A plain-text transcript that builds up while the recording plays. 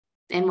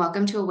and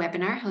welcome to a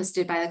webinar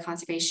hosted by the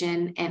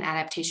Conservation and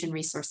Adaptation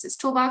Resources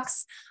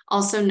Toolbox,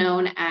 also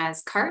known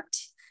as CART.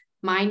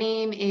 My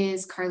name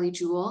is Carly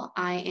Jewell.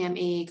 I am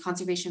a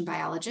conservation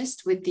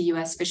biologist with the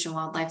U.S. Fish and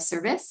Wildlife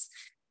Service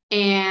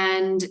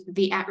and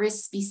the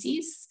at-risk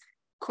species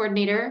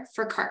coordinator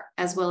for CART,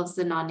 as well as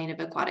the non-native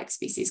aquatic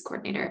species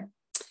coordinator.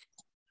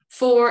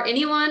 For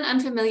anyone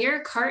unfamiliar,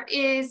 CART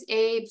is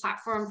a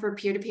platform for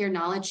peer-to-peer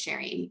knowledge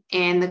sharing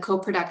and the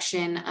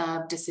co-production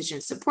of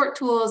decision support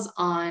tools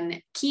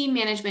on key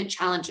management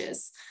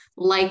challenges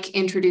like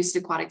introduced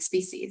aquatic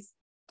species.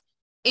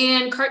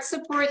 And CART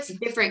supports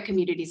different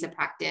communities of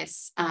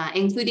practice,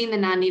 including the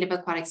non-native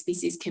aquatic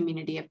species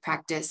community of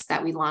practice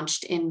that we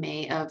launched in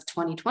May of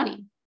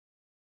 2020.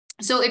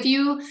 So if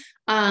you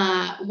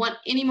want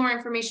any more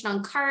information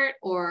on CART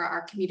or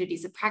our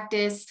communities of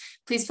practice,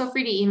 please feel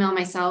free to email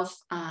myself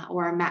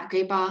or Matt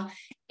Graybaugh,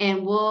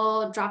 and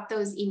we'll drop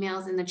those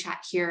emails in the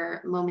chat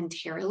here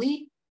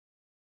momentarily.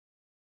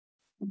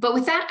 But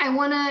with that, I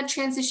want to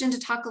transition to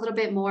talk a little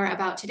bit more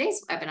about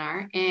today's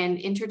webinar and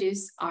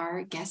introduce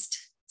our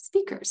guest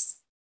speakers.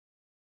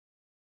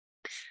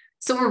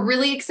 So we're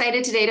really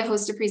excited today to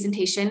host a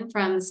presentation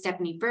from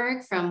Stefanie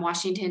Bergh from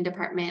Washington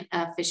Department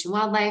of Fish and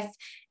Wildlife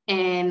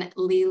and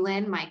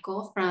Lynn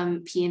Michel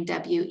from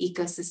P&W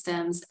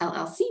Ecosystems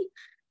LLC,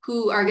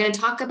 who are going to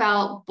talk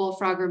about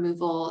bullfrog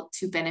removal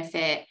to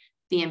benefit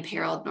the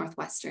imperiled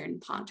Northwestern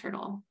pond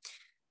turtle.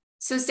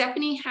 So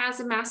Stefanie has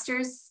a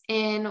master's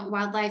in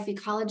wildlife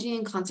ecology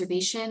and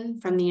conservation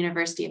from the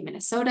University of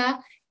Minnesota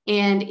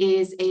and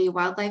is a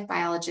wildlife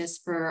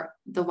biologist for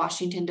the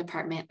Washington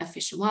Department of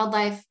Fish and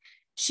Wildlife.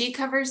 She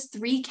covers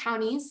 3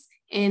 counties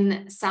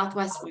in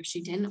Southwest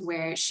Washington,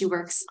 where she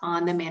works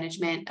on the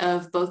management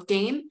of both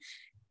game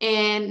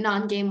and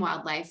non-game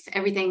wildlife,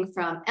 everything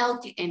from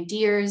elk and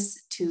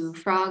deers to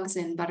frogs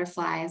and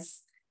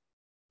butterflies.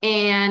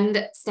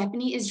 And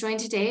Stefanie is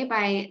joined today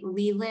by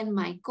Lynn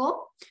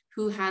Michel,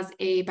 who has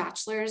a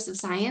Bachelor's of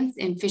Science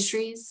in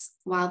Fisheries,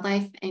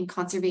 Wildlife, and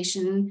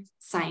Conservation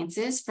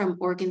Sciences from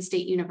Oregon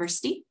State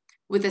University,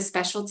 with a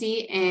specialty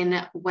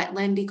in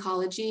wetland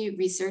ecology,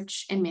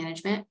 research, and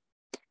management.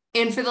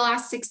 And for the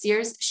last 6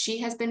 years, she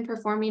has been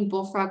performing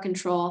bullfrog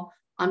control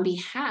on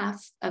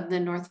behalf of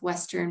the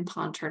Northwestern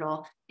pond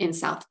turtle in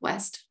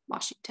Southwest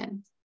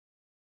Washington.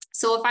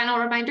 So a final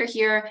reminder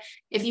here,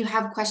 if you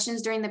have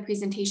questions during the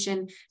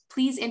presentation,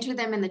 please enter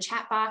them in the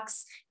chat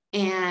box,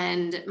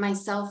 and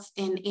myself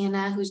and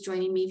Anna, who's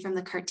joining me from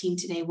the CART team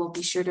today, will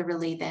be sure to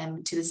relay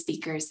them to the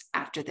speakers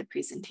after the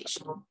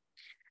presentation.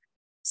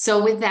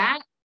 So with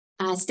that,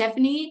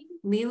 Stefanie,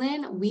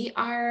 Lynn, we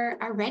are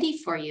ready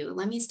for you.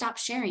 Let me stop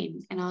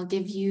sharing and I'll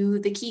give you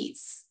the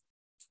keys.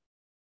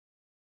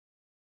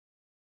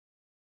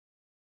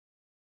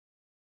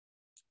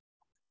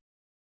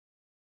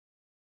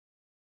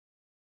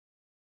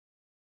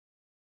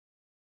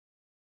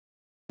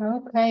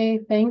 Okay,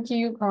 thank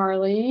you,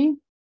 Carly.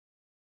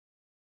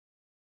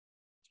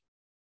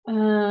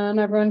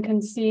 Everyone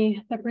can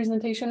see the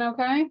presentation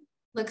okay?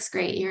 Looks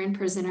great. You're in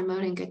presenter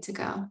mode and good to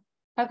go.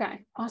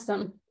 Okay,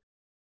 awesome.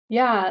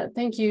 Yeah,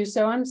 thank you.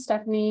 So I'm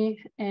Stefanie,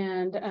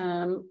 and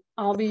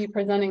I'll be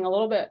presenting a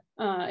little bit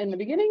in the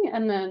beginning,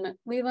 and then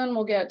Leland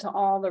will get to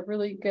all the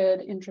really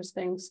good,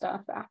 interesting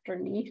stuff after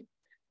me.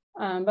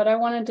 But I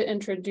wanted to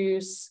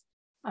introduce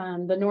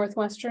the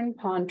Northwestern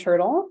pond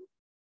turtle.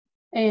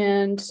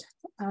 And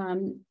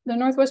the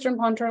Northwestern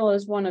pond turtle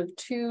is one of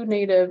 2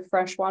 native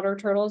freshwater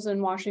turtles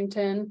in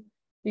Washington.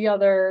 The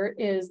other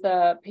is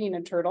the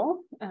painted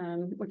turtle,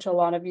 which a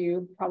lot of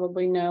you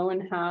probably know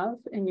and have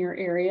in your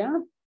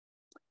area.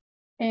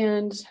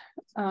 And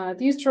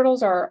these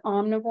turtles are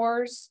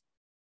omnivores.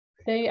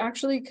 They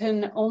actually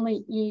can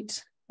only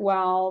eat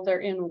while they're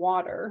in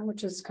water,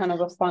 which is kind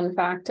of a fun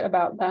fact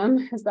about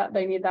them, is that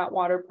they need that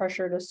water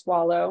pressure to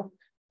swallow.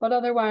 But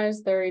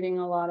otherwise, they're eating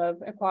a lot of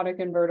aquatic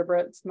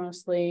invertebrates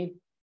mostly,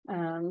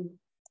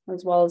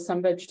 as well as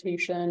some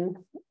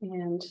vegetation.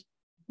 And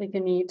they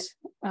can eat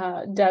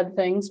dead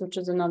things, which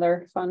is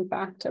another fun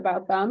fact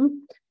about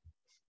them.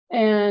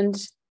 And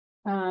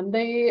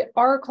they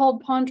are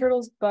called pond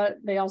turtles, but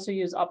they also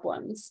use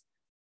uplands.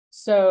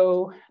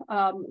 So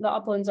the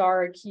uplands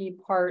are a key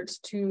part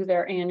to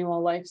their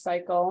annual life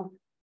cycle.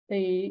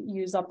 They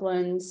use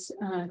uplands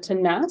to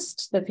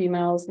nest. The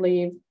females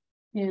leave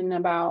in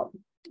about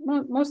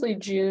mostly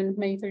June,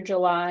 May through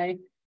July,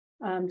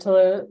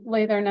 to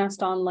lay their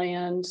nest on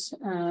land.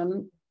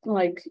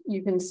 Like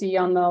you can see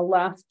on the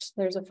left,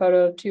 there's a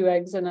photo of 2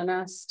 eggs in a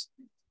nest.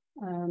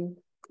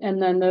 And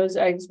then those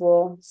eggs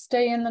will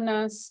stay in the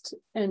nest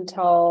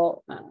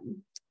until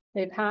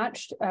they've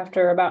hatched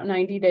after about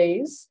 90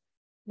 days.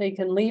 They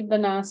can leave the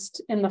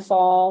nest in the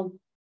fall,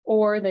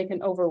 or they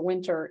can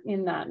overwinter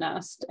in that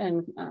nest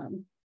and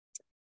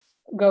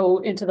go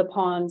into the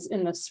ponds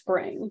in the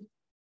spring.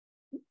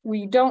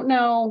 We don't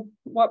know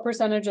what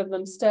percentage of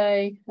them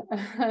stay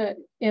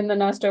in the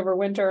nest over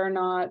winter or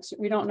not.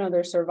 We don't know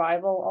their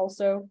survival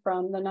also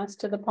from the nest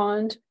to the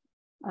pond.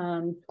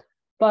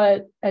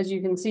 But as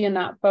you can see in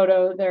that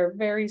photo, they're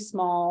very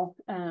small.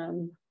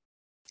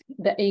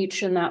 the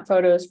H in that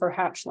photo is for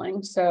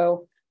hatchling.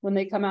 So when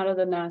they come out of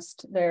the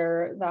nest,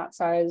 they're that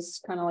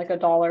size, kind of like a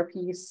dollar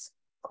piece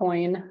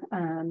coin.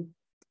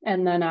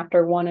 And then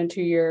after 1 and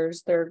 2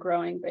 years, they're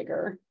growing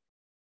bigger.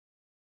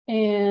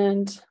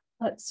 And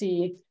let's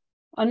see,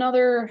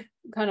 another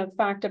kind of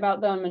fact about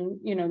them,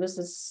 and this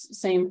is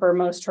same for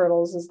most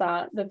turtles, is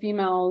that the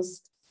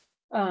females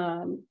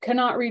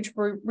cannot reach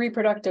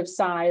reproductive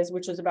size,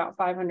 which is about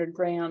 500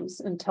 grams,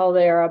 until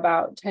they are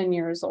about 10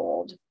 years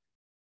old.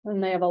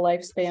 And they have a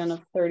lifespan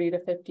of 30 to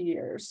 50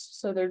 years.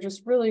 So they're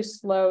just really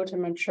slow to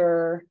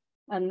mature.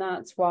 And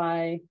that's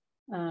why,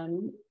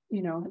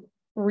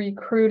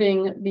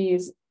 recruiting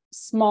these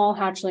small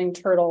hatchling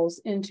turtles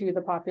into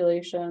the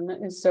population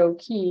is so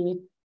key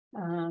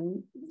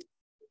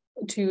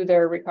to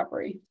their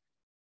recovery.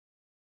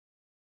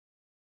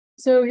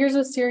 So here's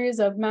a series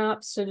of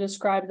maps to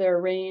describe their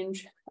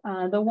range.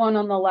 The one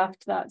on the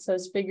left that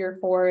says figure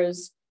 4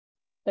 is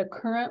the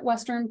current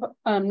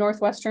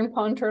Northwestern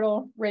pond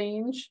turtle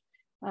range.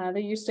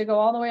 They used to go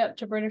all the way up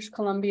to British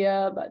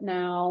Columbia, but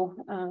now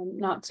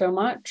not so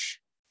much.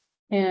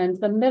 And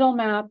the middle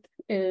map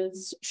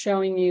is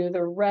showing you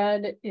the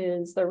red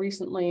is the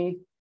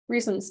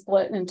recent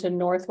split into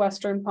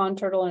Northwestern pond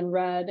turtle in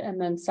red, and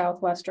then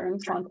Southwestern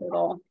pond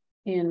turtle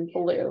in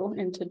blue,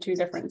 into 2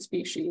 different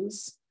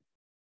species.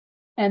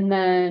 And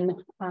then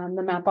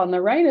the map on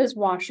the right is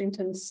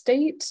Washington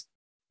State,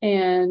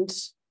 and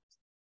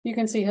you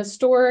can see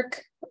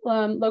historic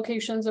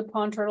locations of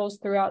pond turtles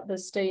throughout the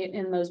state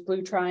in those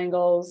blue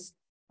triangles,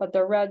 but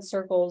the red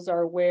circles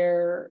are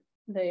where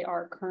they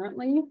are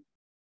currently.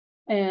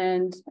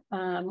 And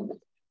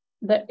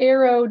the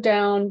arrow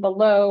down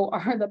below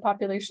are the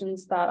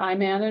populations that I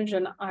manage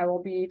and I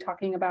will be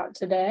talking about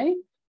today.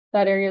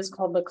 That area is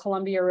called the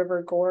Columbia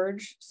River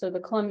Gorge. So the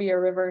Columbia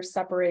River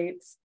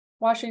separates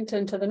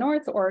Washington to the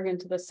north, Oregon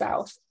to the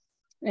south.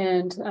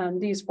 And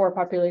these 4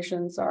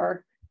 populations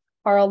are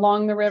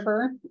along the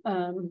river,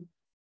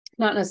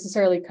 not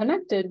necessarily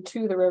connected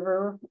to the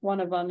river.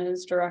 One of them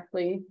is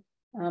directly,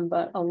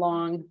 but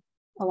along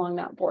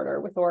that border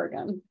with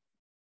Oregon.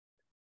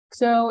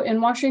 So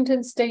in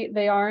Washington State,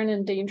 they are an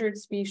endangered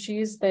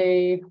species.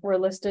 They were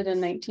listed in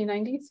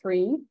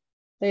 1993.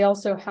 They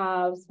also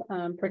have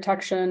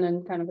protection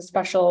and kind of a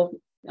special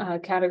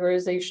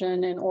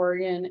categorization in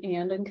Oregon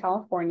and in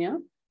California.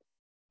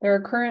 They're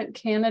a current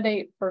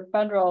candidate for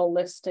federal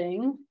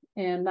listing,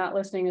 and that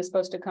listing is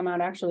supposed to come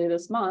out actually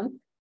this month.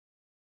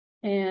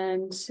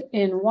 And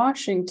in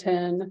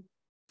Washington,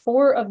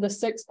 4 of the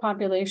 6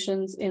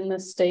 populations in the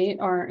state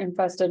are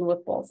infested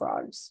with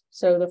bullfrogs.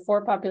 So the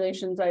 4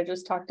 populations I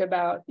just talked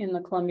about in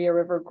the Columbia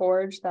River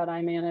Gorge that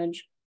I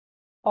manage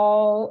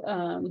all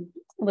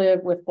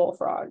live with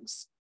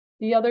bullfrogs.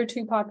 The other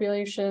 2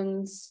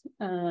 populations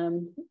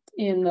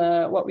in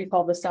what we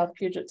call the South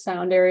Puget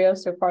Sound area,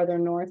 so farther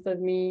north of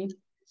me,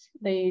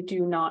 they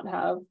do not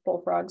have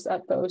bullfrogs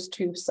at those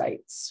 2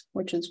 sites,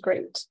 which is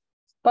great.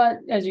 But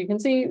as you can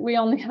see, we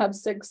only have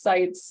 6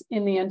 sites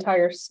in the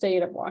entire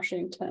state of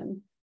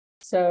Washington.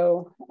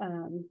 So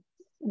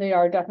they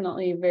are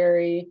definitely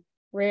very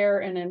rare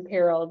and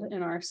imperiled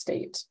in our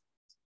state.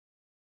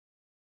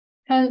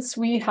 Hence,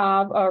 we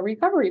have a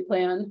recovery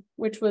plan,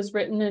 which was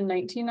written in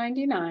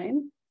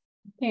 1999.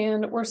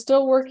 And we're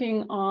still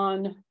working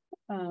on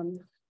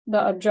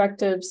the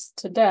objectives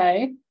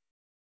today,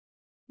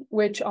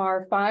 which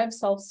are 5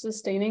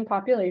 self-sustaining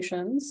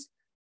populations.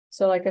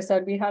 So like I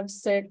said, we have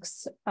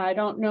 6. I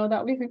don't know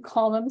that we could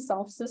call them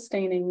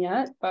self-sustaining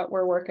yet, but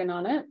we're working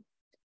on it.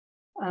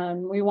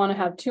 We want to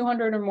have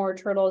 200 or more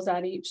turtles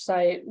at each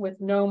site, with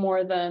no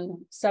more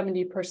than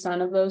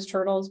 70% of those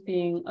turtles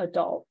being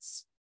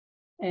adults.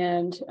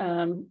 And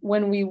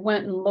when we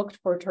went and looked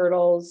for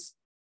turtles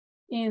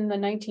in the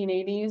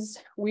 1980s,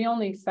 we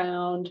only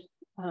found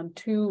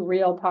 2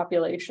 real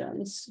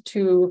populations,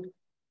 2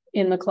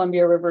 in the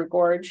Columbia River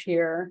Gorge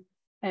here.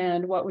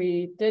 And what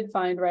we did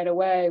find right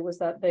away was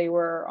that they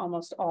were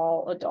almost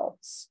all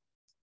adults,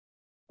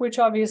 which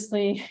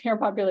obviously your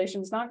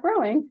population's not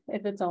growing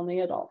if it's only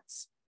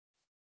adults.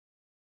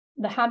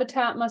 The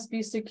habitat must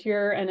be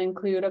secure and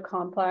include a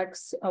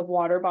complex of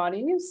water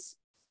bodies.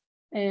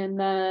 And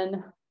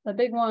then the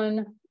big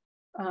one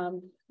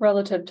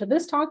relative to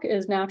this talk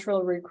is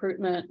natural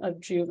recruitment of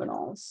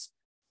juveniles.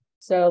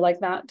 So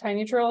like that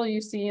tiny turtle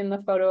you see in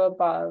the photo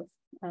above,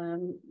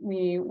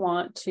 we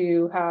want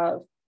to have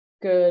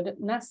good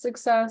nest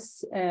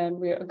success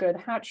and a good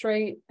hatch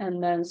rate,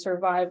 and then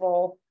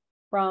survival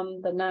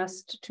from the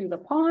nest to the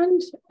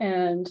pond,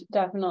 and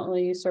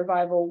definitely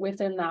survival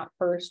within that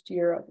first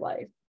year of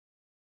life.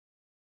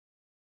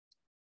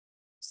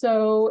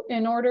 So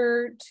in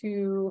order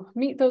to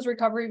meet those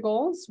recovery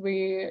goals,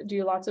 we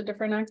do lots of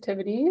different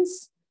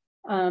activities.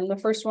 The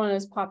first one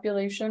is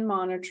population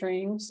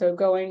monitoring. So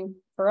going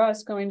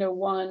to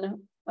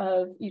one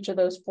of each of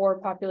those 4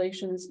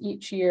 populations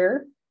each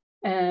year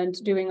and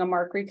doing a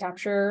mark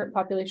recapture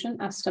population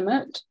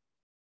estimate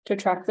to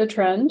track the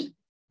trend.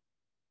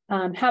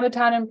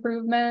 Habitat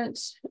improvement,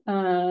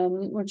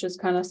 which is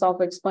kind of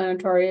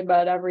self-explanatory,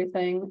 but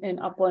everything in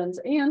uplands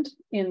and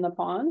in the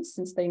ponds,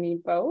 since they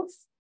need both.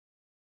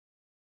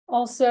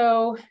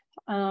 Also,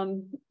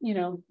 you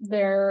know,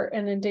 they're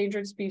an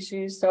endangered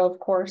species, so of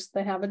course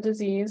they have a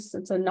disease.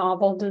 It's a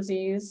novel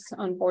disease,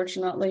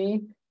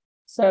 unfortunately.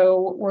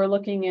 So we're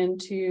looking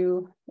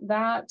into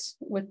that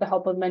with the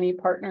help of many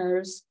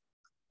partners.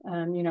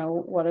 You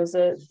know, what is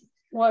it?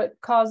 What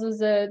causes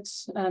it,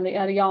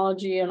 the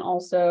etiology, and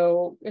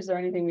also, is there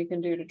anything we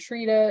can do to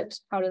treat it?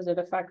 How does it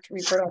affect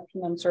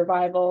reproduction and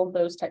survival?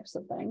 Those types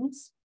of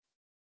things.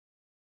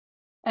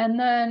 And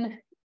then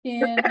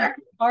in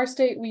our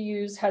state, we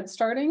use head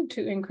starting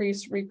to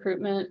increase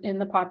recruitment in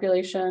the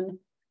population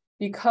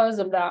because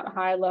of that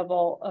high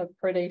level of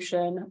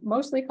predation,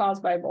 mostly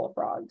caused by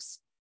bullfrogs.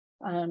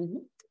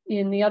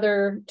 In the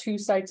other 2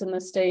 sites in the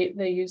state,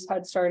 they use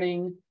head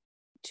starting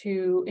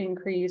to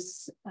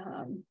increase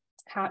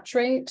hatch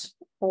rate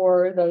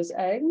for those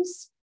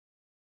eggs.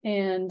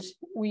 And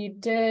we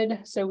did,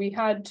 so we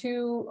had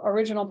 2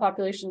 original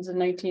populations in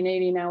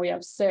 1980, now we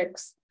have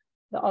 6.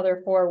 The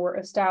other 4 were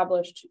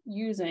established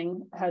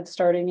using head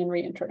starting and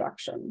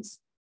reintroductions.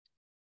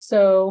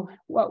 So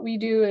what we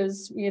do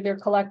is we either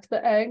collect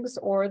the eggs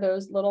or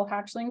those little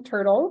hatchling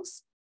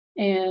turtles.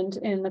 And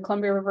in the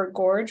Columbia River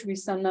Gorge, we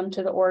send them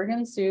to the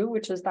Oregon Zoo,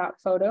 which is that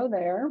photo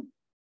there.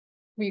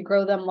 We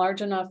grow them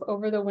large enough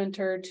over the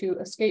winter to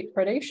escape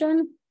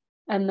predation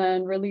and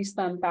then release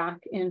them back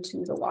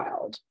into the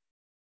wild.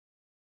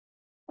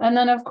 And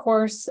then, of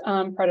course,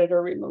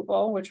 predator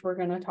removal, which we're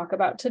going to talk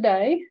about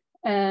today.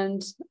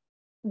 And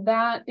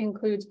that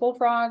includes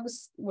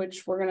bullfrogs,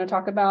 which we're going to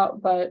talk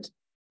about, but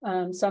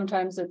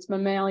sometimes it's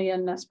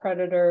mammalian nest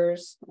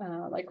predators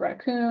like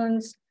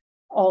raccoons,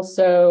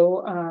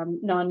 also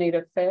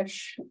non-native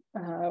fish.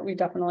 We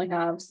definitely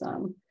have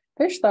some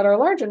fish that are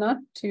large enough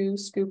to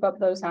scoop up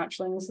those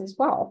hatchlings as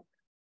well.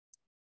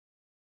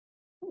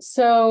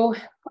 So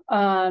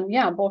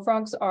yeah,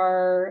 bullfrogs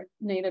are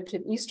native to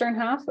the eastern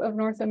half of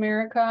North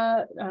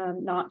America,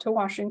 not to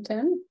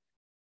Washington.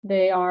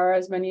 They are,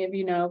 as many of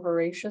you know,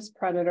 voracious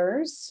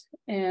predators.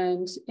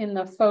 And in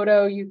the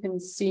photo, you can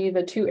see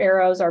the 2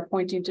 arrows are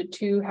pointing to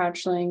 2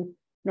 hatchling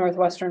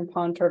Northwestern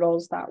pond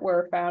turtles that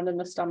were found in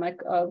the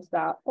stomach of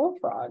that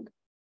bullfrog.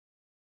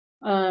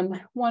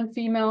 One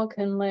female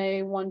can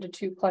lay 1 to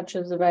 2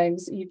 clutches of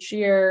eggs each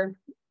year,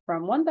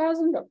 from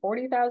 1,000 to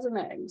 40,000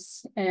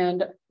 eggs,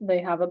 and they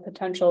have a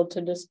potential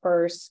to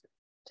disperse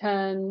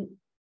 10+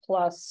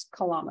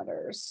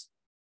 kilometers.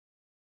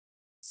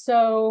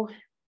 So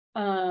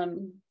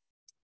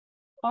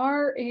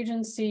our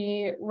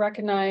agency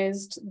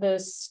recognized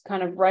this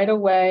kind of right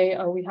away.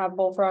 We have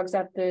bullfrogs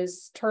at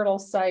this turtle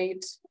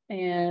site,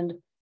 and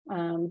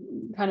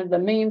kind of the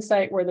main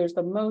site where there's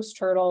the most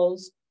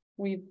turtles.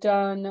 We've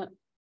done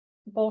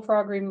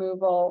bullfrog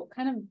removal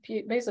kind of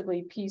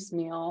basically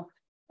piecemeal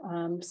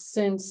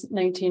since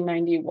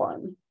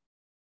 1991.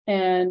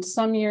 And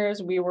some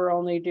years we were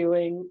only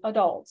doing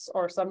adults,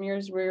 or some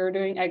years we were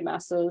doing egg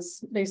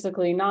masses,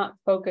 basically not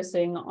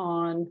focusing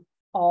on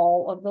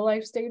all of the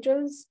life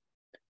stages.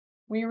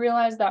 We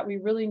realized that we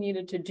really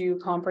needed to do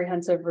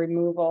comprehensive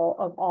removal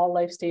of all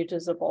life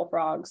stages of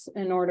bullfrogs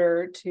in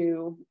order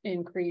to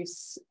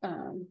increase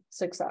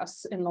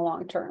success in the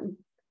long term.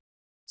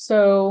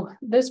 So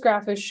this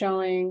graph is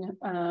showing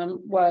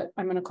what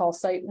I'm going to call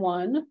Site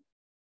 1,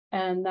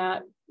 and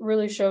that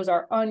really shows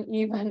our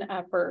uneven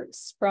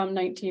efforts from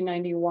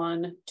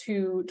 1991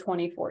 to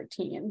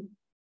 2014.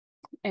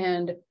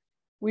 And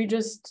we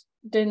just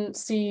didn't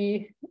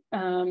see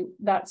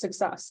that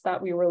success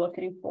that we were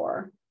looking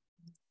for.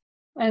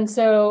 And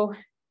so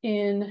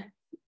in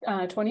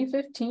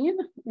 2015,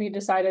 we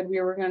decided we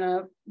were going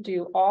to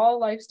do all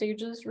life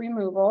stages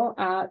removal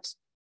at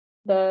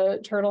the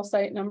turtle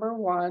site number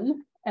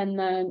 1. And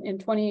then in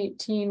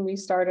 2018, we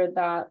started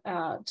that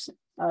at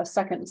a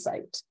second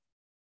site.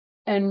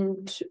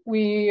 And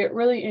we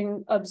really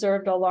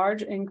observed a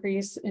large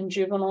increase in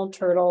juvenile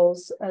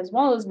turtles, as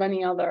well as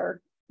many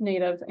other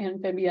native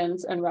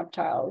amphibians and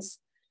reptiles.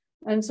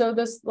 And so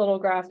this little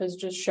graph is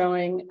just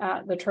showing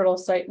at the turtle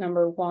site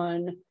number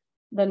 1,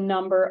 the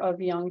number of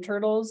young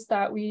turtles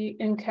that we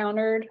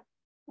encountered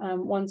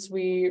once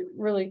we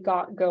really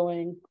got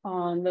going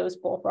on those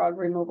bullfrog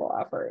removal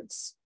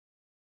efforts,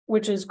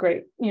 which is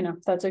great. You know,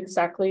 that's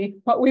exactly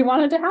what we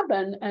wanted to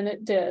happen, and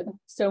it did.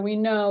 So we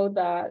know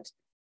that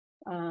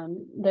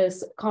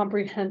this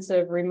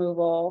comprehensive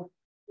removal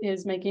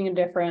is making a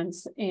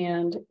difference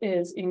and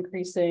is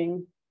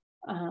increasing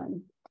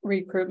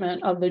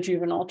recruitment of the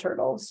juvenile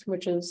turtles,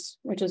 which is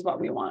what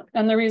we want.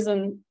 And the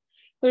reason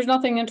there's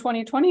nothing in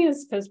 2020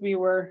 is because we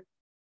were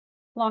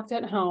locked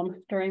at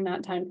home during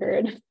that time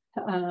period.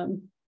 Yeah,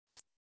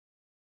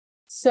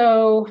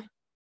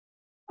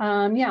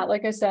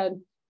 like I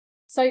said,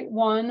 Site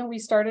 1, we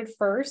started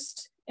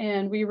first,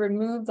 and we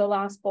removed the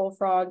last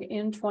bullfrog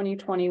in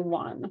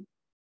 2021.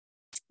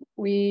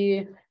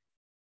 We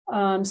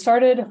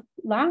started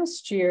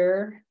last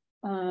year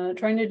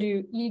trying to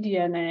do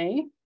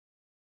eDNA,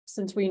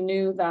 since we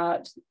knew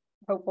that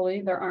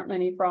hopefully there aren't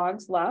many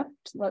frogs left.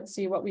 Let's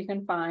see what we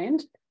can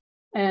find.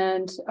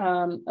 And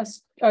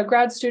a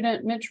grad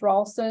student, Mitch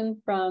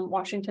Ralston from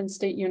Washington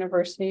State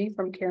University,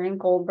 from Karen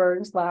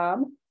Goldberg's lab,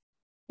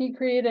 he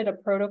created a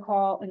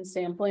protocol and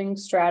sampling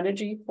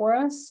strategy for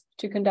us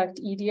to conduct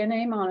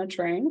eDNA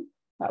monitoring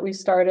that we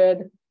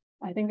started,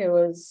 I think it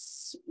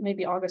was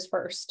maybe August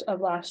 1st of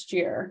last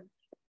year.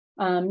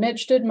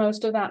 Mitch did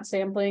most of that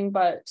sampling,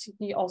 but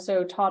he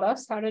also taught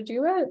us how to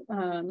do it.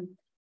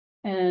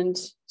 And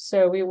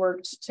so we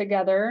worked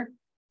together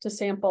to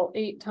sample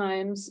 8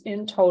 times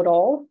in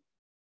total,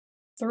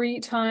 3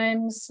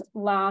 times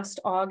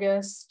last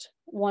August,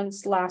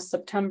 once last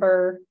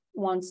September,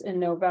 once in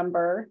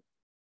November,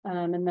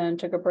 and then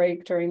took a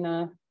break during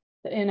the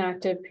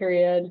inactive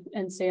period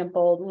and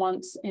sampled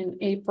once in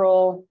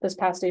April, this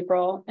past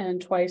April,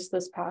 and twice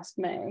this past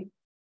May.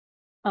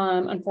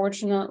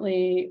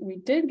 Unfortunately, we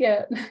did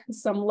get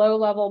some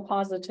low-level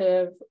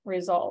positive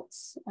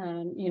results,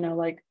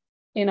 like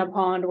in a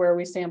pond where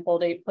we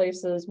sampled 8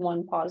 places,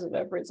 1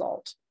 positive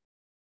result.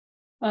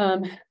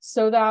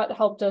 So that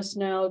helped us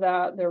know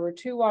that there were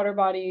 2 water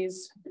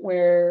bodies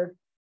where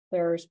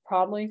there's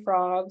probably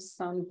frogs,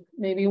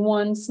 maybe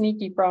 1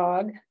 sneaky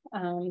frog.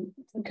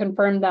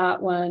 Confirmed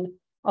that when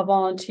a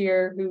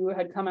volunteer who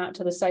had come out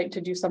to the site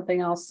to do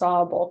something else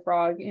saw a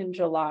bullfrog in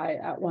July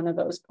at one of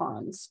those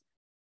ponds.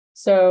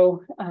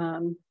 So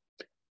I'm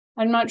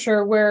not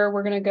sure where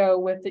we're going to go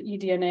with the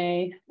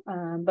eDNA,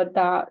 but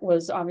that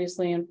was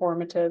obviously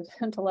informative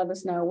to let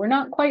us know we're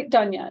not quite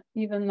done yet,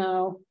 even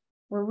though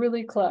we're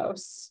really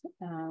close.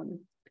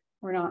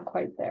 We're not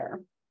quite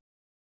there.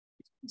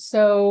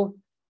 So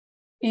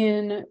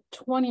in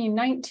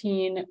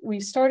 2019,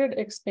 we started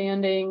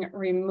expanding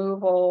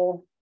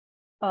removal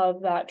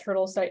of that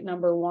turtle site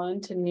number 1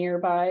 to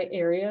nearby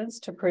areas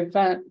to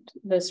prevent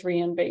this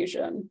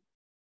reinvasion.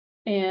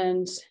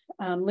 And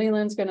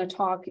Leland's going to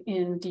talk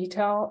in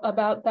detail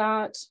about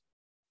that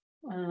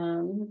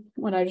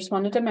when I just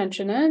wanted to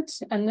mention it.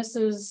 And this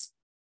is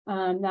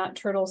that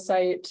turtle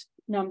site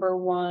number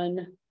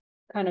 1,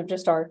 kind of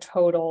just our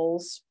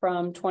totals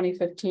from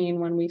 2015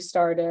 when we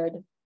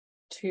started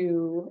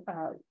to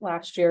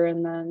last year.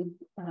 And then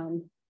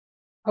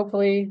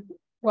hopefully,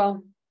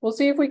 well, we'll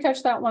see if we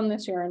catch that one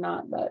this year or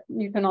not, but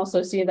you can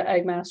also see the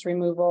egg mass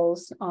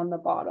removals on the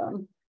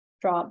bottom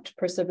dropped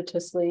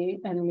precipitously,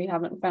 and we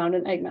haven't found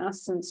an egg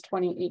mass since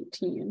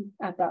 2018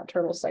 at that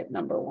turtle site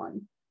number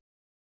 1.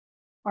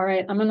 All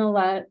right, I'm going to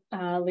let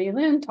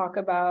Lynn talk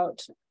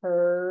about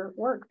her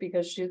work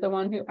because she's the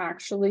one who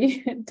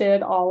actually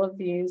did all of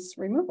these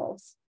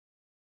removals.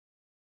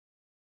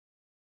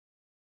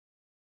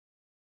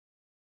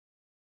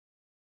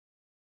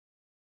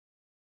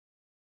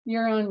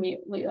 You're on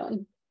mute,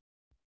 Lynn.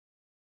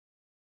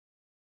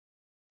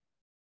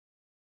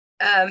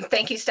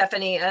 Thank you,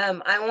 Stefanie.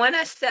 I want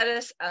to set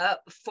us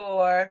up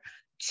for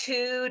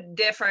 2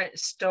 different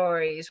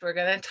stories. We're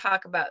going to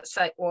talk about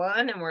site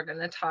 1 and we're going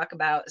to talk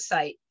about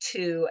site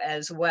 2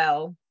 as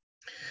well.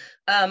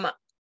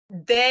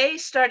 They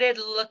started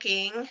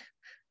looking,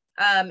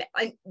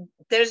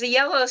 there's a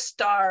yellow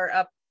star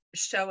up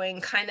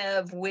showing kind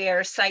of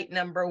where site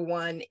number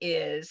 1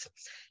 is.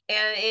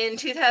 And in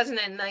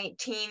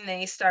 2019,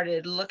 they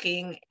started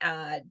looking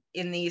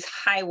in these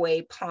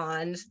highway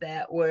ponds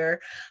that were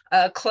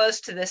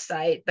close to the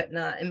site, but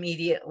not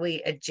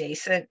immediately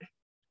adjacent.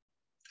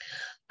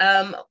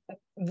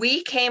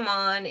 We came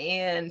on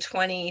in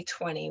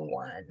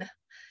 2021.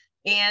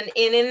 And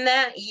in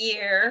that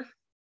year,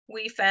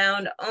 we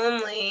found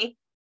only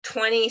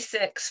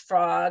 26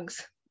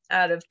 frogs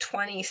out of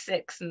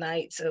 26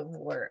 nights of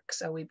work.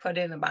 So we put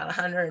in about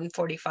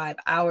 145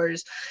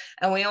 hours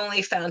and we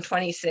only found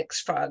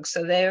 26 frogs.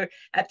 So they're,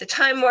 at the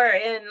time, we're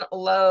in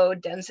low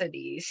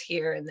densities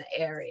here in the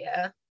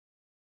area.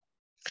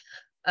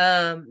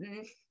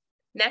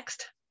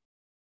 Next.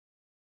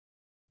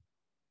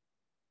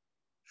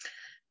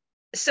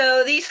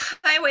 So these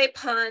highway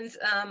ponds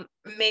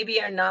maybe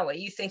are not what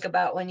you think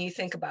about when you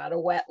think about a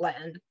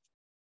wetland.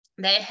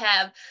 They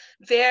have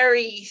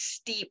very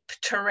steep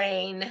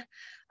terrain,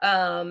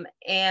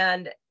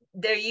 and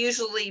they're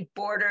usually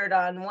bordered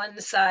on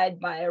one side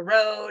by a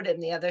road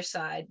and the other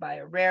side by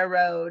a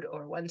railroad,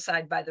 or one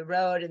side by the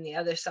road and the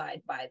other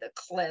side by the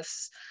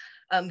cliffs.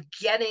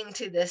 Getting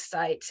to this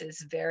site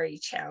is very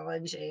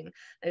challenging.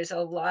 There's a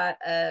lot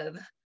of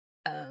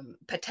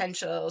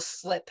potential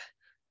slip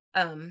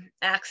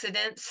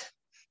accidents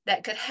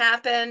that could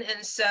happen.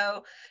 And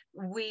so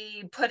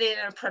we put in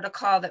a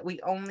protocol that we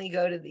only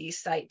go to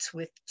these sites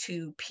with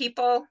 2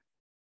 people.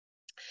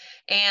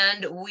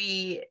 And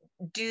we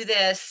do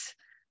this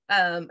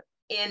in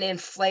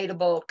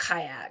inflatable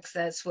kayaks.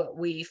 That's what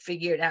we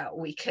figured out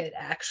we could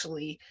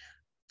actually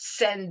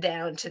send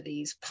down to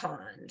these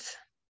ponds.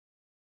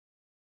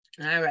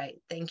 All right,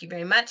 thank you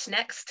very much.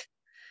 Next.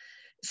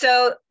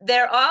 So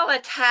they're all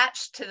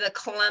attached to the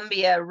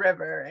Columbia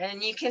River,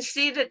 and you can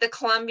see that the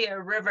Columbia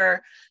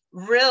River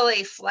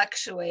really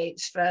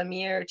fluctuates from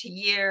year to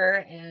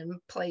year and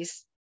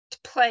place to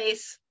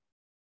place.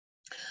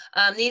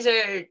 These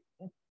are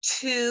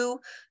 2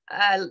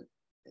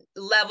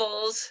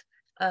 levels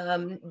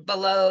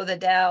below the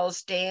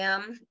Dalles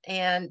Dam.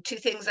 And two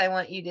things I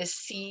want you to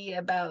see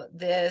about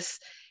this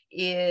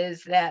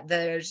is that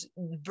there's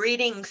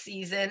breeding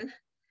season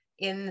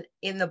in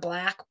the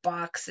black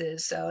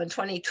boxes. So in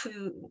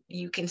 22,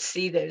 you can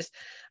see it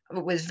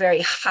was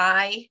very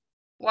high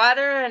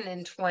water, and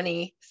in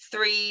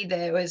 23,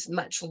 there was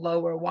much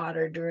lower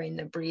water during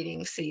the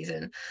breeding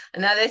season.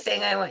 Another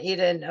thing I want you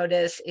to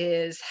notice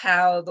is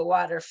how the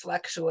water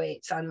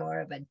fluctuates on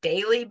more of a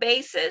daily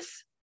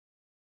basis.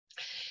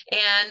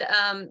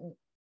 And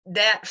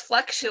that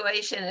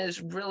fluctuation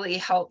is really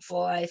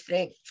helpful, I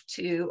think,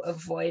 to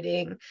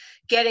avoiding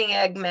getting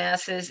egg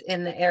masses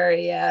in the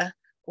area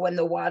when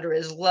the water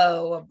is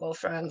low. A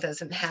bullfrog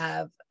doesn't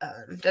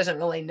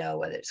really know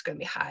whether it's going to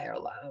be high or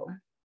low.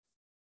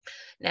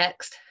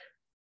 Next.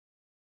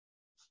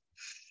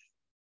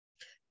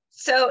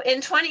 So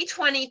in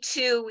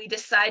 2022, we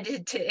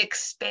decided to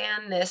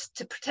expand this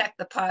to protect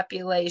the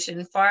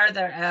population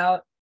farther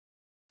out.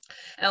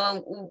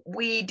 And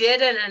we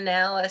did an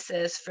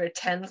analysis for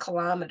 10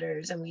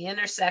 kilometers, and we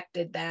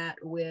intersected that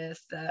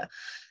with the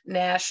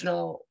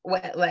national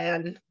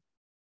wetland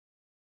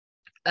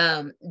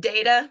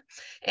data.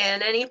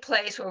 And any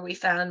place where we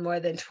found more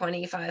than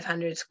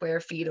 2,500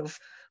 square feet of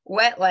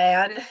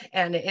wetland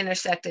and it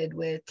intersected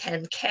with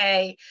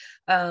 10K,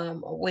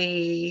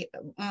 we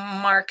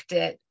marked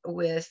it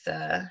with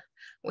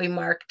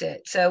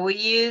So we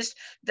used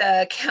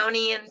the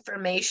county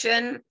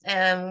information,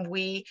 and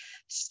we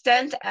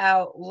sent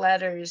out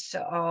letters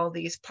to all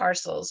these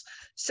parcels.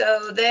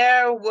 So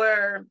there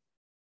were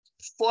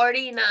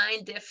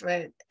 49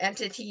 different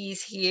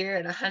entities here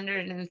and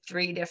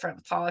 103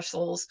 different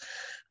parcels.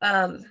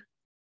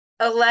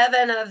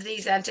 11 of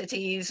these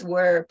entities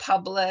were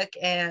public,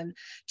 and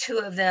 2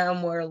 of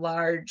them were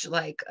large,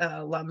 like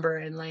Lumber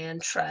and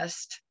Land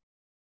Trust.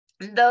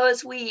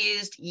 Those we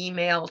used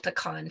email to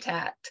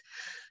contact.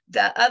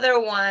 The other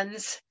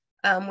ones,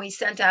 we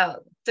sent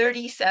out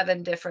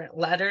 37 different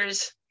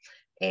letters,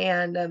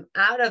 and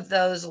out of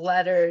those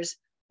letters,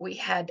 we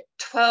had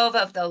 12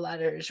 of the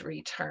letters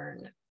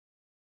returned.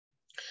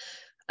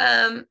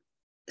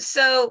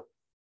 So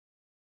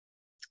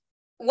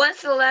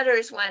once the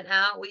letters went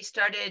out, we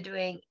started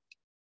doing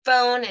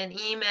phone and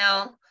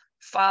email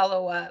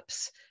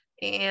follow-ups,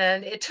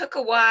 and it took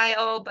a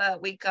while,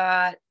 but we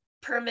got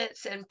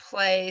permits in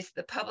place.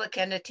 The public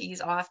entities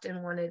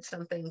often wanted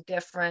something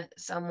different.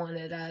 Some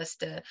wanted us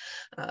to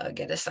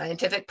get a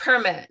scientific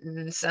permit,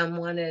 and some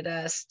wanted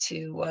us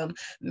to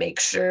make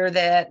sure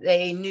that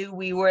they knew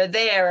we were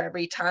there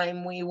every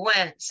time we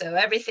went. So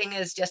everything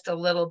is just a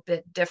little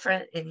bit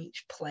different in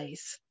each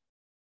place.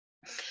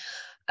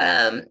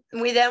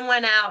 We then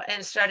went out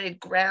and started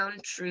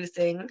ground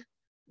truthing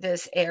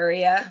this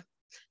area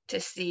to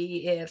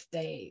see if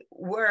they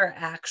were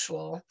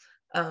actual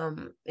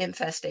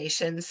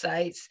infestation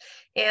sites.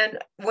 And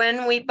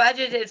when we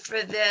budgeted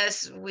for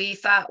this, we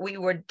thought we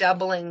were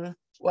doubling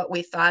what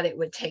we thought it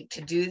would take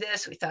to do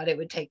this. We thought it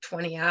would take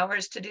 20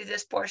 hours to do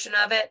this portion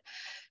of it.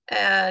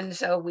 And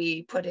so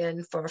we put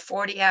in for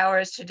 40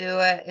 hours to do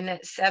it. And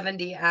at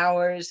 70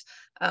 hours,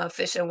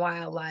 Fish and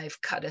Wildlife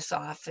cut us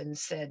off and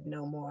said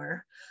no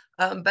more.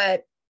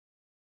 But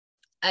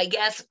I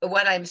guess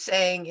what I'm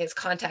saying is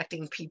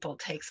contacting people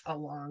takes a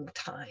long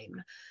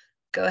time.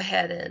 Go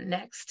ahead and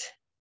next.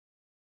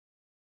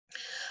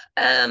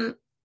 I'm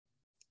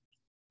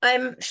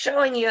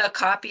showing you a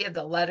copy of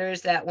the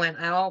letters that went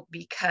out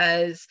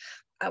because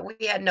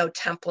we had no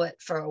template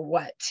for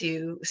what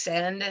to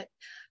send.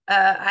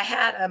 I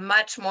had a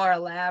much more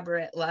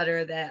elaborate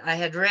letter that I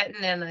had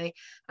written, and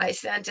I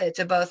sent it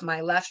to both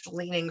my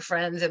left-leaning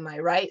friends and my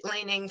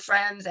right-leaning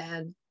friends,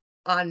 and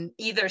on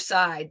either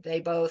side,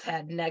 they both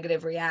had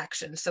negative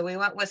reactions. So we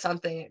went with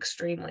something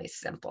extremely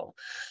simple.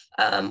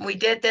 We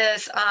did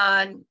this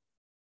on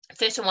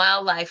Fish and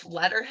Wildlife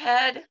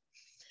letterhead,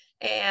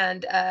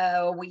 and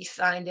we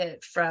signed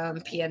it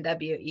from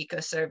PNW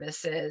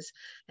Ecoservices,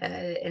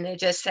 and it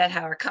just said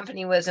how our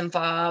company was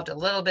involved, a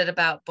little bit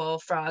about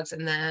bullfrogs,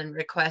 and then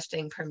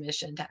requesting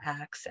permission to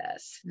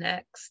access.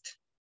 Next.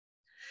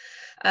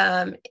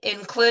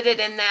 Included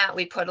in that,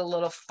 we put a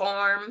little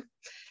form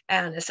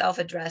and a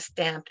self-addressed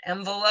stamped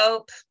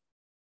envelope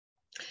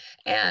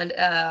and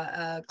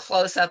a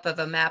close-up of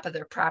a map of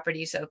their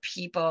property, so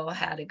people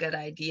had a good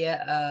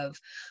idea of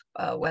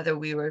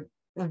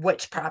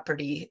which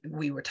property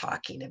we were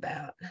talking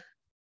about.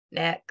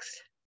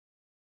 Next.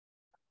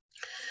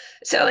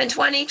 So in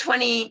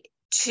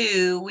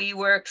 2022, we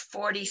worked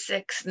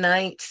 46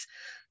 nights.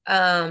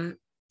 Some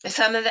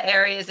of the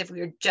areas, if we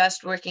were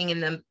just working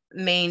in the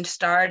main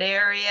start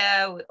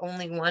area,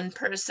 only one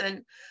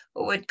person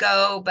would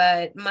go,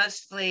 but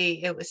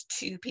mostly it was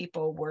 2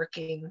 people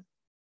working.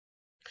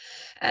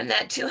 And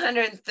that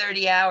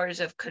 230 hours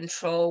of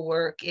control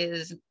work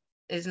is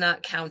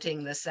not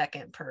counting the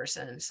second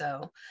person.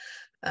 So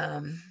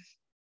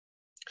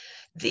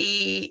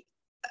the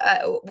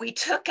we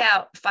took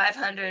out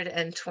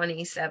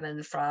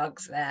 527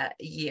 frogs that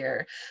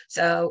year.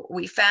 So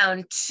we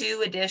found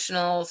 2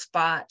 additional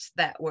spots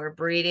that were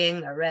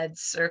breeding, the red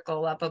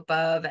circle up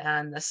above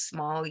and the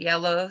small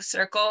yellow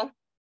circle.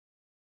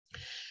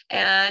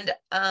 And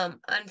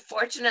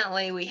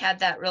unfortunately, we had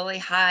that really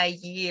high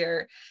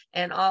year.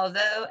 And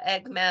although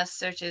egg mass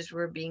searches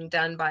were being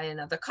done by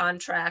another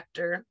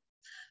contractor,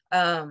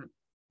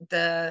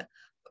 the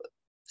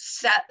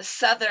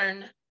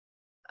southern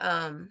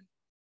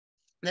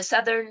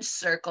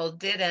circle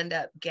did end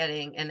up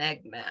getting an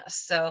egg mass.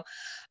 So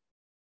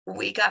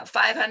we got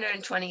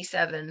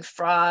 527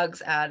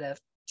 frogs out of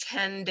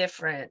 10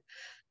 different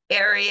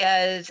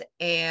areas,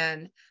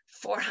 and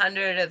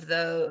 400 of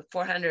the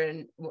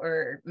 400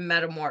 were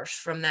metamorphs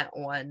from that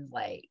one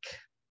lake.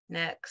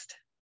 Next.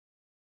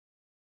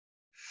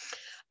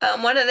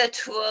 One of the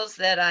tools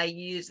that I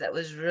used that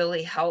was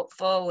really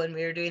helpful when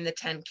we were doing the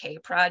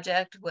 10K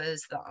project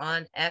was the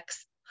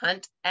OnX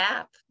Hunt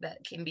app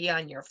that can be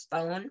on your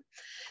phone.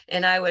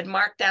 And I would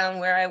mark down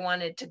where I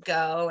wanted to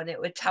go, and it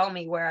would tell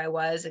me where I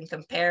was in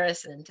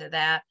comparison to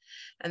that.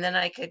 And then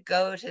I could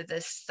go to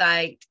the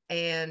site,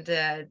 and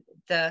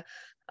the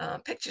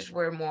pictures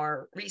were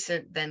more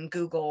recent than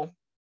Google.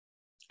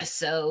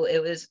 So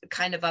it was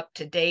kind of up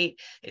to date.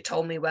 It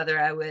told me whether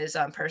I was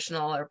on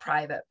personal or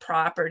private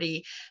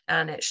property,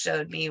 and it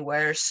showed me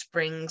where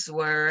springs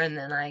were, and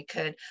then I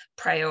could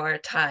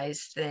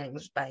prioritize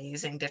things by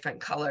using different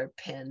colored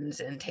pins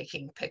and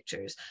taking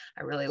pictures.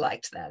 I really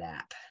liked that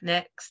app.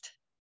 Next.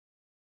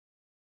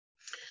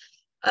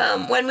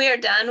 When we were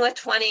done with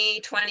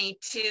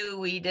 2022,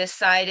 we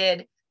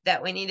decided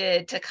that we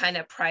needed to kind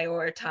of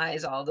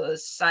prioritize all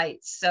those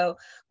sites. So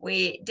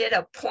we did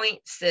a point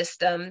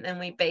system, and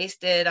we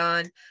based it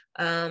on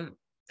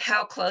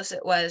how close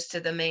it was to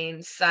the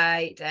main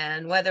site,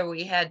 and whether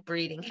we had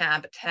breeding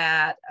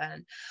habitat,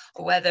 and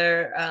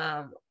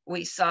whether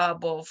we saw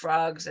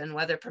bullfrogs, and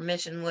whether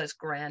permission was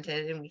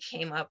granted. And we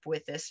came up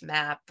with this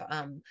map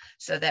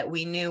so that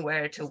we knew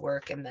where to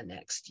work in the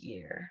next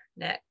year.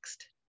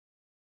 Next.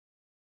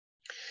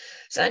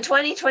 So in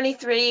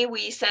 2023,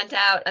 we sent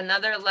out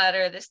another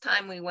letter. This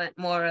time we went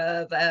more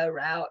of a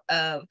route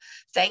of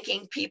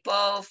thanking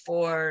people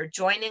for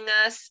joining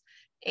us,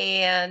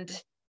 and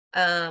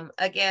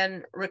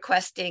again,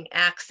 requesting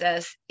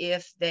access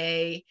if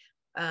they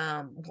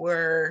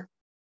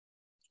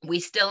we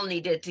still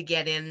needed to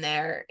get in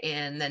there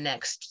in the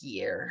next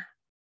year.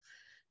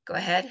 Go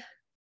ahead.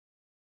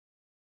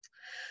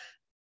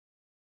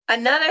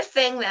 Another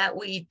thing that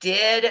we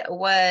did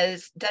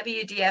was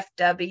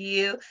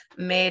WDFW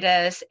made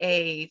us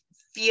a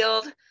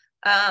field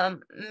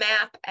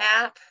map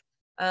app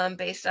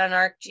based on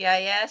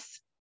ArcGIS.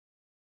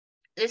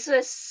 This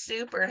was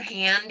super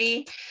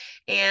handy,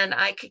 and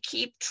I could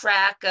keep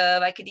track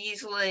of, I could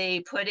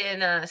easily put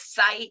in a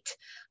site.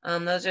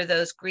 Those are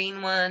those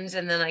green ones,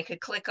 and then I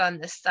could click on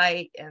the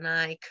site, and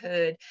I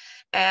could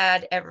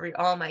add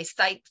all my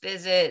site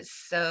visits.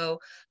 So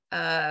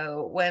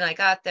when I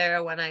got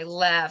there, when I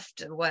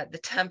left, what the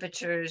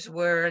temperatures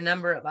were, a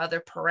number of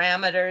other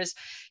parameters,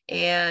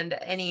 and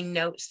any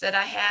notes that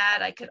I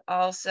had. I could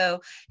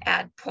also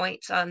add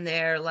points on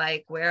there,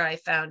 like where I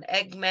found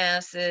egg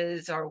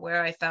masses, or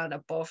where I found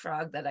a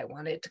bullfrog that I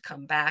wanted to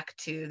come back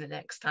to the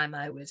next time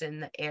I was in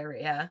the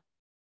area.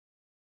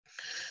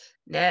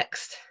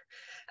 Next.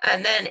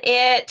 And then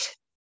it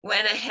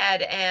went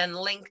ahead and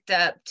linked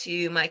up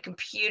to my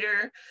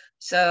computer,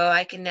 so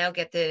I can now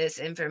get this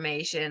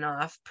information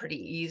off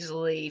pretty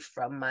easily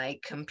from my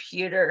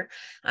computer.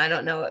 I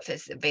don't know if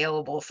it's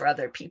available for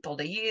other people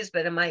to use,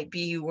 but it might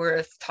be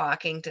worth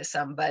talking to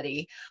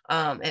somebody.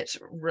 It's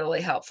really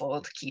helpful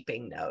to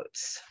keeping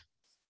notes.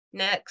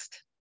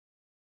 Next.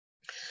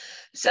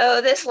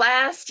 So this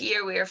last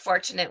year, we were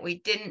fortunate we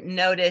didn't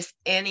notice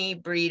any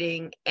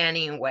breeding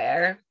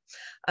anywhere.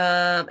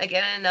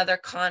 Again, another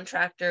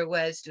contractor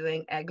was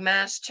doing egg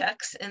mass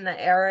checks in the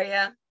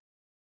area.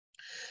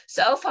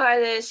 So far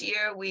this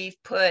year,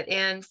 we've put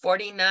in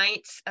 40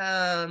 nights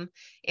and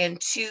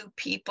 2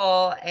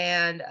 people.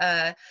 And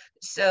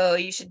so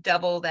you should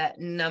double that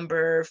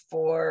number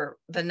for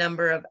the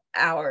number of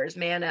hours,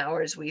 man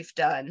hours we've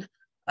done.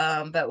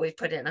 But we've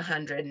put in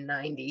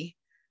 190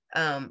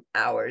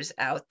 hours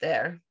out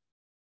there.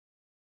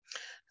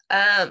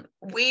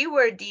 We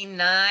were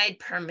denied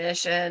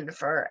permission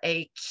for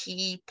a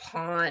key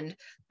pond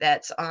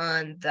that's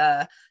on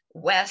the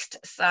west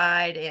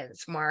side, and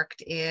it's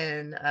marked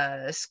in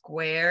a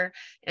square.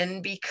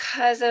 And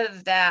because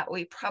of that,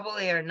 we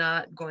probably are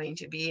not going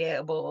to be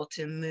able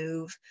to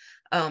move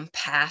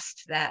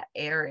past that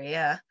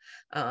area.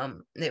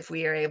 If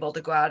we are able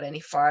to go out any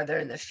farther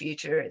in the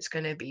future, it's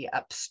going to be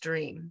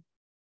upstream.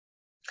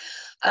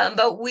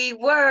 But we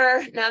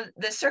were, now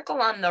the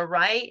circle on the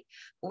right,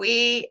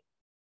 we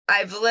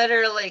I've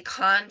literally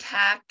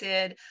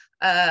contacted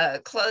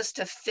close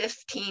to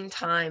 15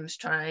 times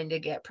trying to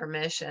get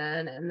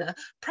permission, and the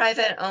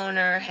private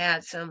owner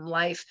had some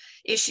life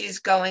issues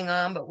going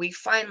on, but we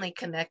finally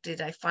connected.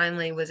 I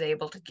finally was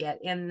able to get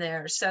in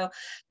there. So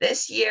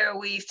this year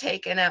we've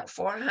taken out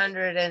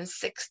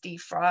 460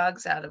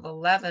 frogs out of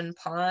 11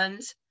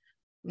 ponds.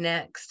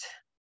 Next.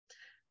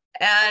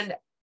 And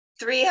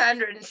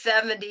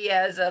 370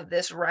 as of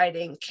this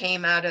writing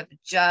came out of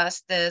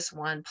just this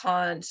one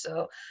pond.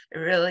 So I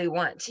really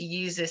want to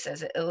use this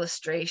as an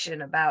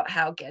illustration about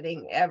how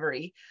getting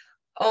every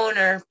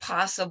owner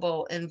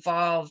possible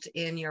involved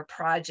in your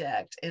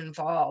project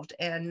involved,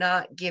 and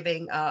not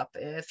giving up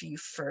if you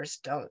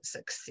first don't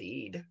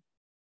succeed.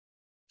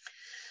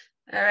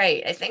 All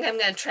right, I think I'm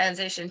going to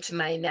transition to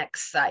my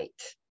next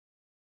site.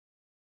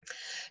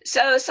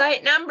 So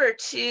site number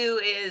 2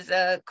 is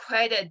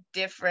quite a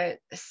different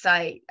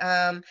site.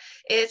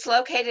 It's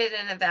located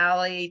in a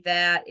valley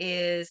that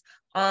is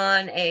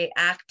on an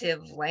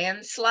active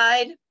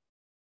landslide.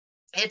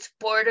 It's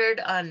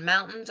bordered on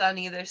mountains on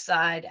either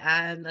side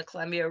and the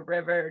Columbia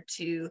River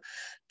to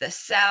the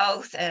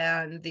south,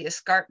 and the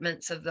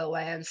escarpments of the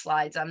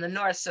landslides on the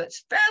north. So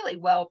it's fairly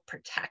well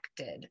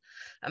protected.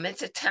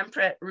 It's a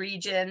temperate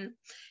region,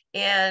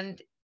 and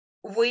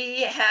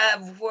we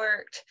have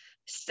worked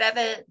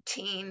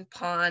 17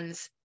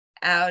 ponds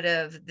out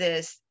of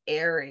this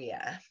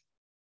area.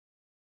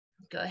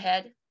 Go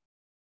ahead.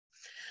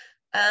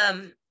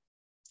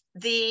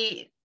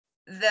 The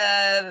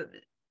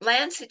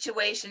land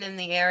situation in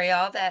the area,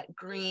 all that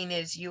green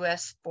is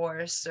U.S.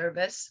 Forest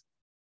Service.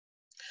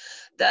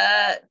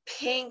 The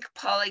pink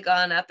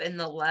polygon up in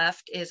the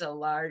left is a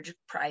large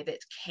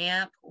private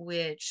camp,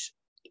 which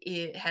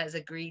it has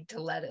agreed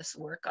to let us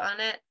work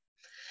on it.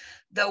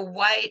 The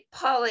white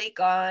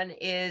polygon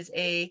is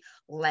a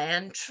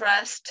land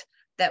trust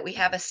that we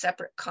have a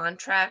separate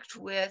contract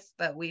with,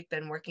 but we've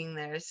been working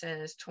there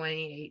since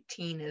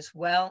 2018 as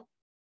well.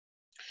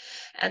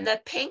 And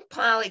the pink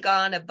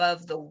polygon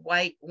above the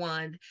white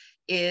one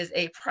is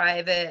a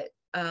private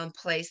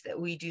place that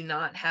we do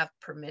not have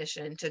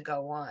permission to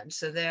go on.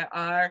 So there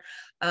are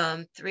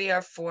 3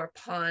 or 4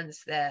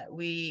 ponds that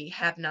we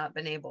have not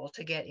been able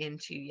to get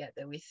into yet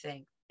that we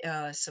think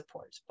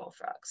supports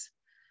bullfrogs.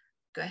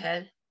 Go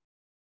ahead.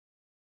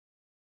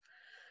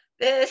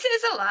 This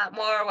is a lot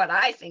more what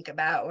I think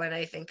about when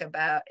I think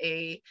about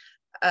a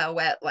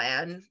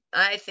wetland.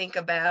 I think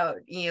about,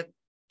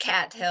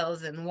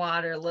 cattails and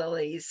water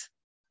lilies.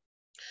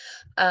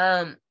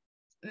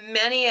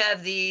 Many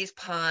of these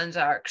ponds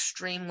are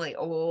extremely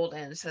old,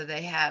 and so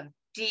they have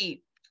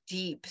deep,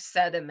 deep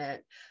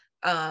sediment,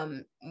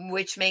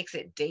 which makes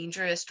it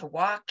dangerous to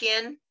walk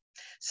in.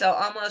 So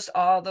almost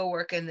all the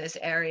work in this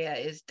area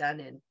is done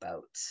in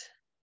boats.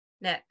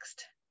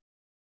 Next.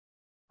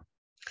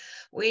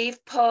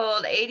 We've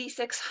pulled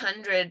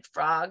 8,600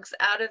 frogs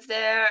out of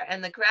there,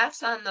 and the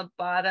graphs on the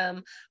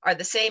bottom are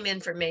the same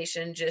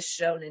information, just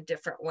shown in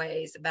different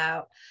ways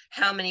about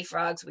how many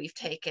frogs we've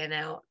taken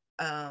out,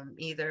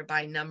 either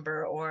by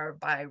number or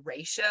by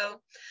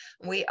ratio.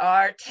 We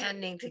are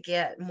tending to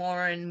get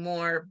more and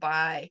more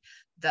by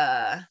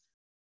the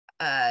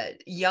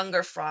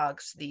younger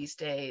frogs these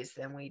days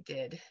than we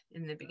did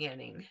in the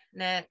beginning.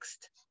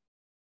 Next.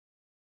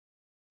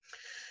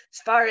 As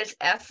far as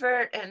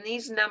effort, and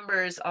these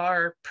numbers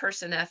are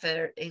person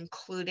effort,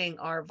 including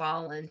our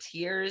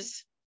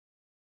volunteers.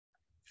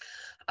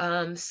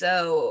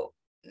 So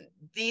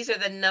these are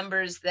the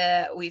numbers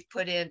that we've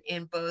put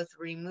in both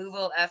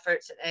removal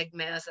efforts and egg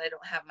mass. I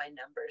don't have my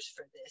numbers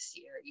for this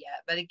year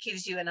yet, but it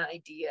gives you an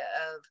idea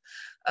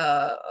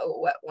of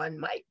what one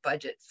might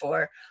budget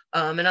for.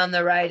 And on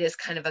the right is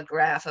kind of a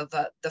graph of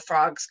the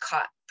frogs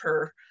caught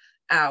per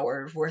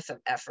hour worth of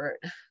effort.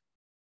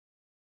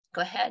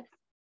 Go ahead.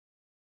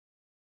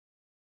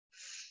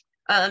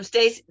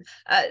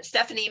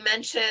 Stefanie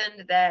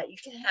mentioned that you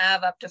can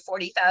have up to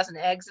 40,000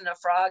 eggs in a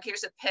frog.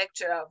 Here's a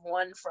picture of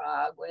one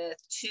frog with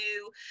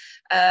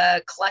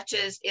 2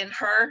 clutches in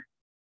her.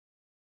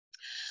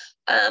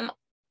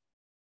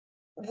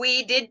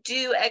 We did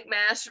do egg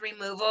mass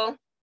removal,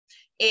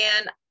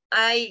 and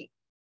I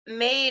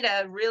made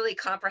a really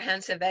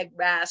comprehensive egg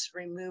mass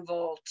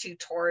removal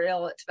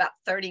tutorial. It's about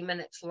 30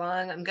 minutes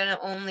long. I'm going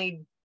to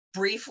only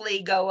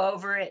briefly go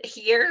over it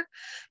here,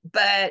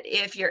 but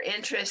if you're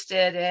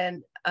interested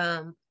in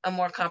a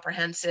more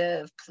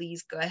comprehensive,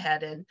 please go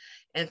ahead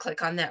and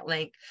click on that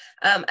link.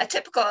 A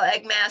typical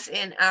egg mass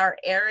in our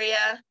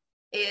area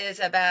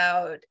is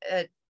about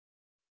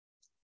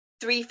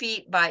 3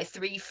 feet by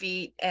 3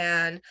 feet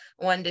and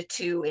 1 to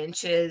 2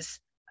 inches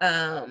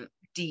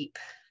deep.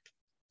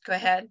 Go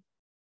ahead.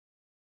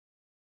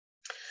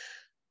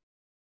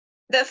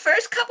 The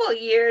first couple of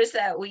years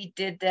that we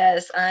did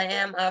this, I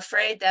am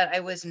afraid that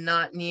I was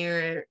not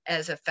near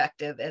as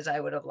effective as I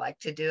would have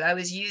liked to do. I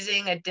was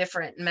using a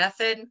different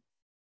method,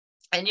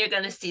 and you're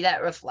going to see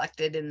that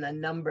reflected in the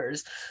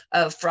numbers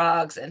of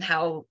frogs and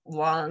how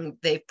long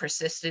they've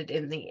persisted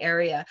in the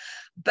area.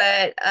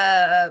 But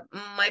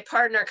my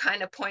partner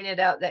kind of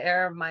pointed out the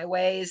error of my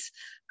ways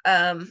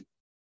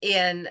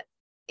in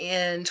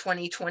in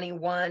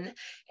 2021,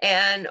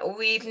 and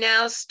we've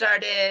now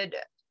started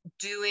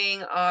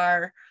doing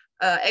our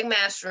egg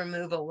mass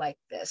removal like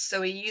this.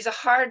 So we use a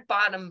hard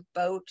bottom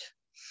boat.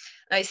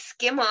 I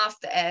skim off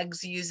the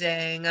eggs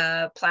using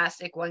a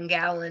plastic 1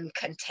 gallon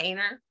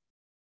container.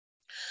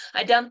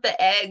 I dump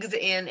the eggs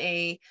in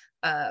a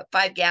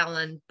 5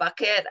 gallon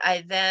bucket.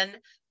 I then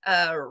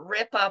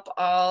rip up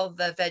all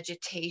the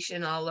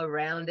vegetation all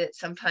around it,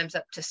 sometimes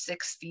up to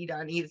 6 feet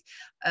on each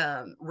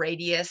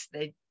radius.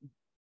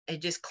 I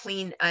just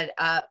clean it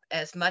up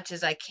as much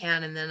as I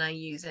can, and then I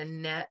use a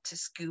net to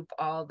scoop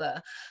all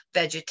the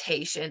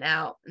vegetation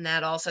out, and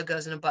that also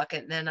goes in a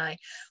bucket. And then I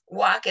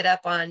walk it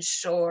up on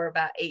shore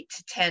about 8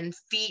 to 10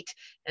 feet,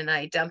 and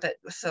I dump it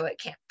so it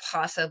can't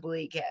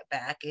possibly get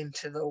back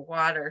into the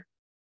water.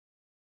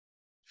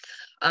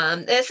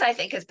 This, I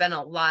think, has been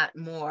a lot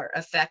more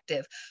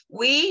effective.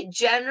 We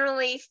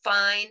generally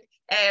find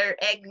our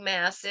egg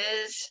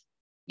masses,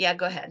 yeah,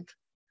 go ahead.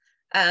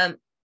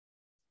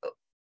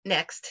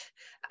 Next.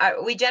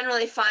 We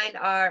generally find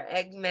our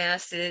egg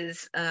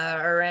masses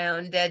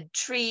around dead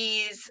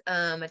trees,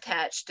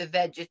 attached to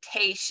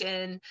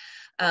vegetation,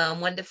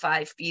 1 to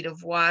 5 feet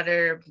of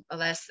water,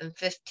 less than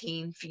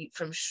 15 feet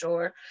from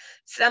shore.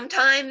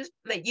 Sometimes,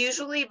 but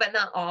usually, but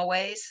not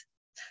always.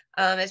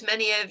 As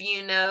many of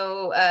you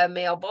know,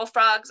 male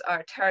bullfrogs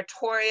are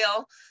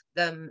territorial.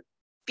 The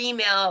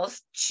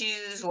females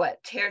choose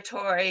what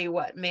territory,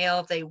 what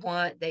male they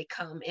want. They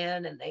come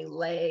in and they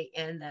lay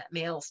in that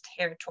male's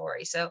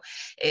territory. So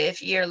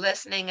if you're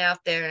listening out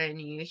there and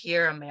you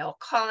hear a male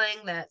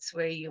calling, that's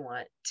where you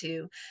want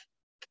to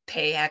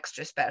pay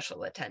extra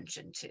special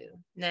attention to.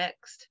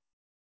 Next.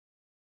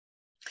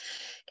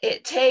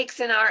 It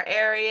takes in our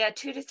area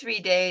 2 to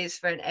 3 days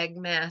for an egg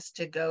mass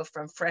to go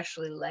from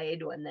freshly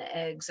laid, when the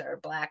eggs are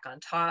black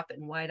on top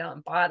and white on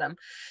bottom,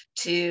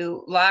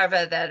 to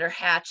larvae that are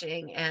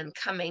hatching and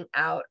coming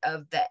out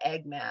of the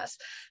egg mass.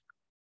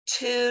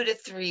 2 to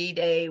 3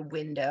 day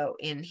window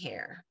in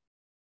here.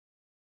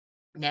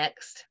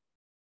 Next.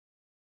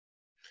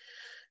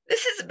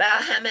 This is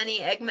about how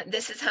many egg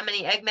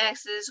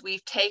masses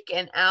we've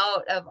taken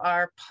out of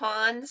our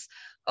ponds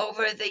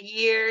over the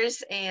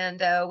years,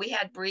 and we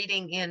had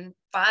breeding in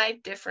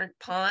 5 different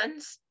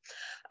ponds.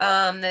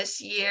 This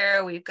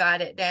year we've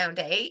got it down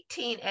to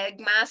 18 egg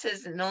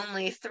masses in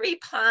only 3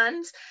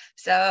 ponds,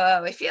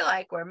 so I feel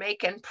like we're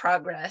making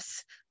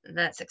progress, and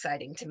that's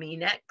exciting to me.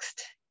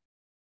 Next.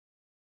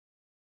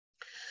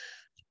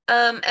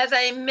 As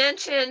I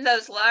mentioned,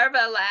 those larvae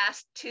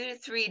last 2 to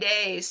 3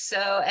 days.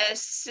 So as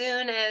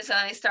soon as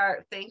I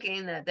start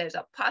thinking that there's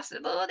a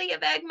possibility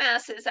of egg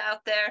masses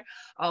out there,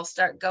 I'll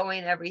start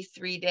going every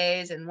 3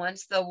 days. And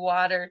once the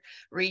water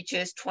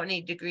reaches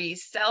 20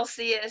 degrees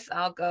Celsius,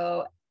 I'll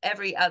go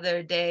every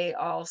other day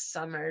all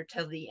summer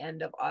till the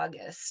end of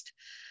August.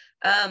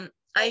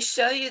 I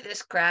show you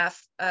this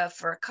graph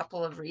for a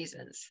couple of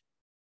reasons.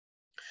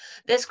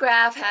 This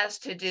graph has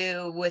to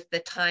do with the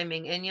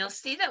timing, and you'll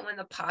see that when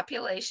the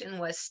population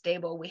was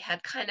stable, we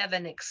had kind of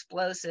an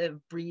explosive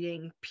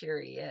breeding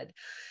period.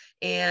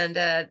 And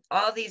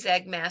all these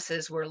egg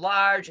masses were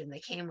large, and they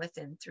came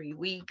within 3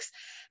 weeks.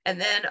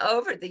 And then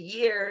over the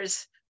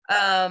years,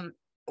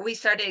 we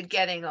started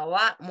getting a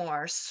lot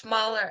more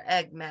smaller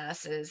egg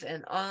masses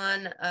and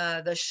on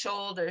the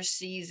shoulder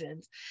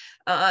seasons.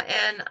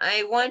 And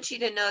I want you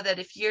to know that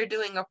if you're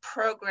doing a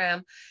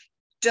program,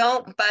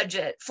 don't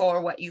budget for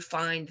what you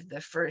find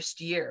the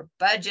first year.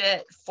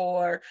 Budget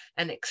for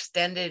an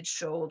extended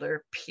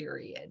shoulder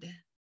period.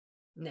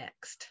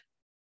 Next.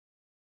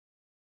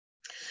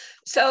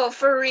 So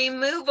for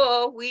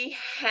removal, we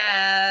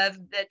have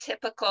the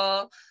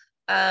typical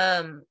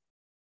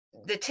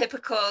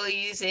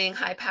using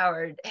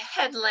high-powered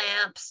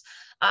headlamps.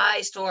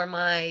 I store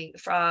my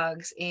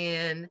frogs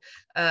in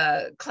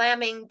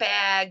clamming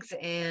bags,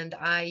 and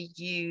I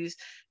use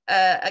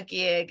a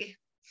gig.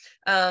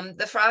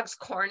 The frog's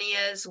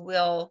corneas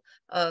will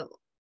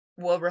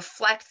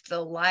reflect the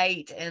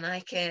light, and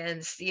I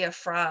can see a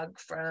frog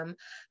from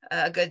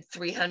a good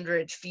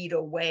 300 feet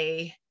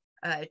away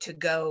to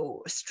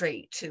go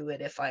straight to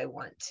it if I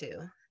want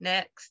to.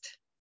 Next.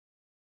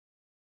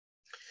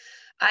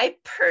 I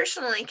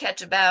personally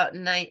catch about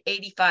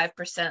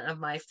 85% of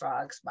my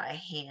frogs by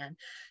hand.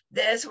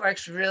 This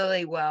works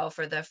really well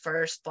for the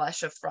first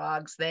flush of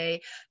frogs.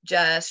 They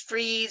just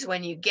freeze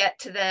when you get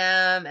to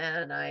them,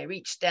 and I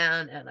reach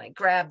down and I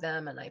grab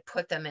them and I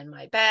put them in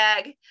my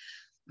bag.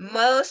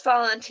 Most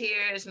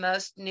volunteers,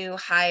 most new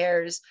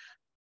hires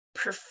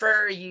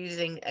prefer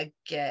using a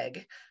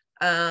gig.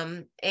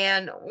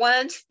 And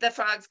once the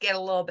frogs get a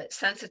little bit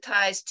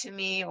sensitized to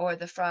me, or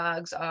the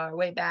frogs are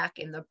way back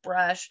in the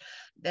brush,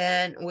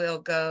 then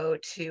we'll go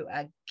to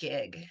a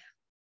gig.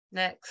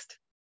 Next.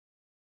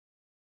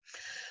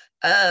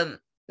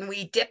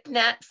 We dip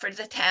net for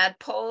the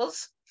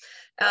tadpoles.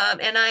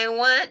 And I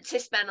want to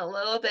spend a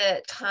little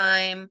bit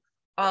time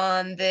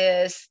on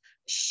this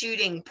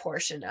shooting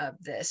portion of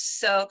this.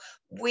 So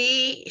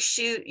we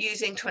shoot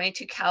using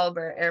 .22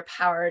 caliber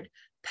air-powered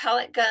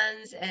pellet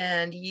guns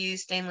and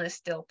use stainless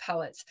steel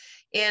pellets.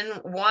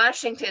 In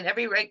Washington,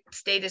 every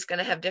state is going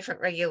to have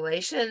different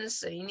regulations,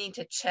 so you need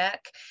to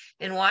check.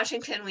 In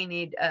Washington, we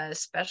need a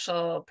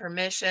special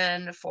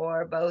permission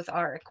for both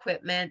our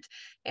equipment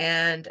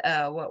and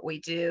what we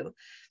do.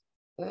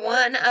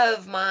 One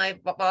of my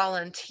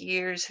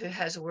volunteers who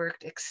has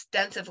worked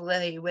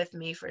extensively with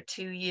me for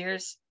 2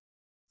 years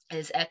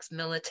is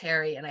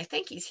ex-military, and I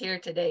think he's here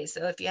today.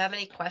 So if you have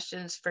any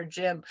questions for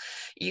Jim,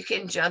 you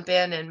can jump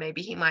in and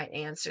maybe he might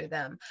answer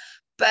them.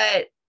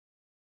 But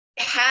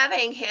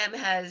having him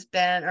has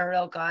been a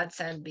real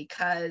godsend,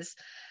 because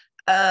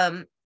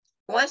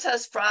once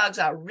those frogs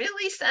are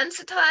really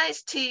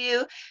sensitized to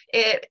you,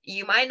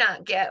 you might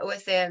not get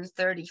within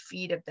 30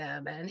 feet of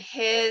them. And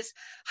his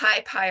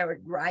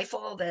high-powered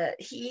rifle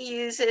that he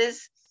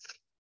uses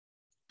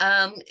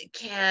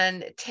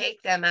can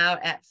take them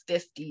out at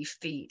 50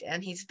 feet,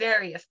 and he's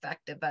very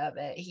effective of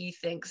it. He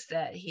thinks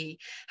that he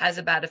has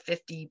about a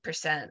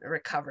 50%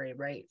 recovery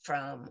rate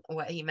from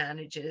what he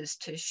manages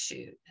to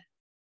shoot.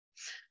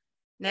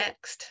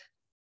 Next.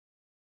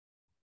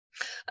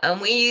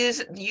 We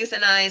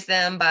euthanize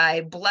them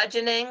by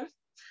bludgeoning.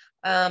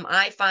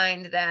 I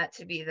find that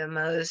to be the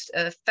most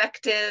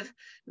effective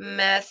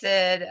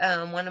method.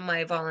 One of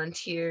my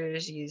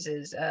volunteers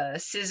uses a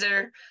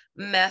scissor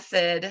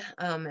method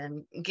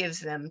and gives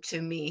them to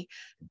me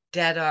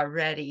dead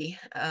already.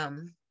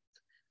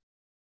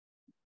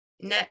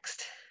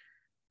 Next.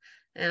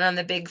 And on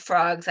the big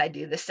frogs, I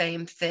do the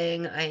same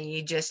thing.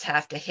 You just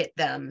have to hit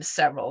them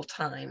several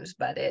times,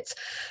 but it's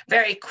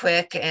very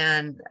quick,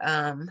 and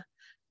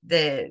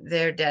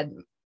they're dead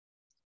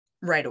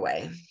right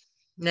away.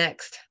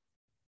 Next.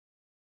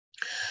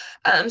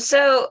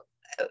 So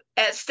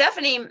as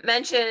Stefanie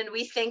mentioned,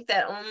 we think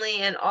that only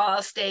an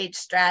all-stage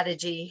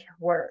strategy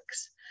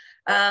works.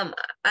 I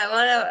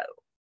want to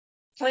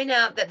point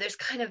out that there's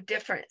kind of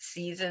different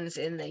seasons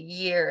in the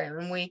year,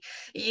 and we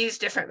use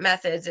different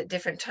methods at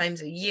different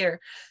times of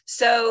year.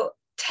 So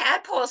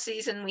tadpole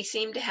season, we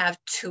seem to have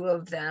 2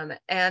 of them,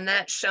 and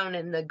that's shown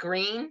in the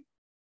green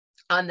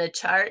on the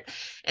chart.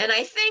 And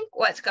I think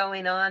what's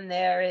going on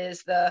there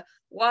is the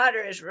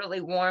water is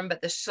really warm,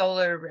 but the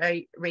solar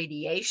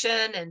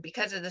radiation, and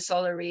because of the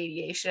solar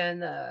radiation,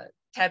 the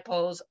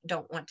tadpoles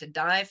don't want to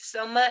dive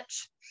so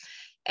much,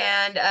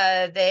 and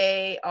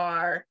they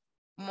are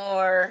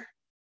more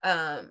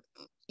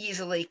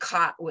easily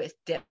caught with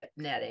dip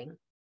netting.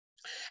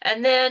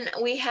 And then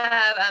we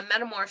have a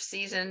metamorph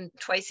season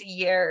twice a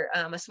year,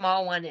 a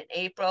small one in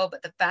April,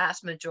 but the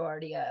vast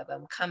majority of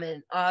them come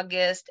in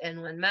August.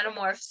 And when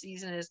metamorph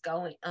season is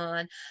going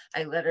on,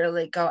 I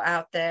literally go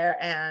out there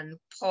and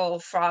pull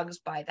frogs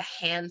by the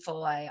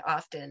handful. I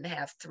often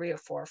have 3 or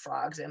 4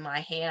 frogs in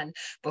my hand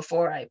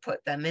before I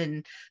put them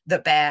in the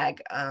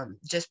bag,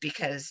 just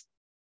because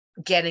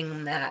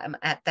getting them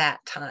at that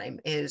time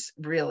is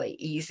really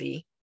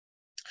easy.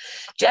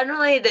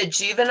 Generally, the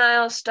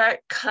juveniles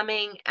start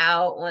coming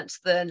out once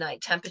the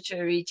night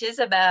temperature reaches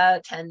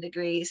about 10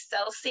 degrees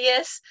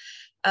Celsius.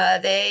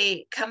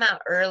 They come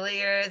out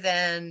earlier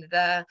than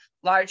the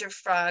larger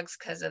frogs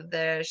because of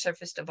their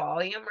surface to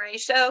volume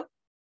ratio.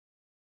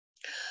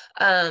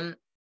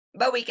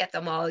 But we get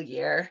them all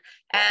year.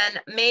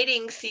 And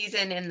mating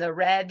season in the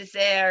red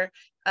there,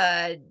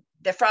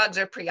 the frogs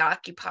are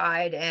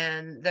preoccupied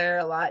and they're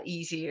a lot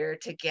easier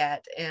to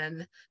get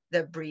in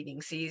the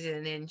breeding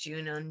season in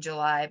June and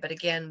July, but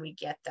again, we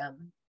get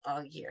them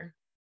all year.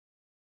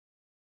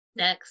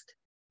 Next.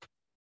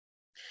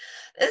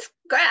 This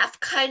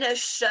graph kind of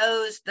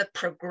shows the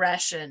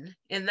progression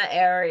in the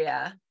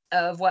area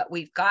of what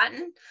we've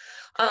gotten.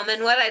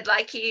 And what I'd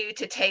like you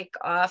to take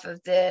off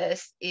of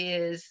this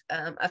is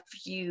a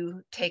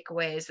few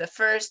takeaways. The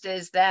first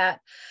is that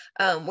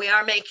we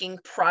are making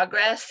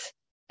progress,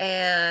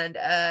 and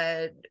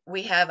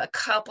we have a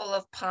couple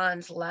of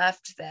ponds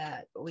left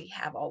that we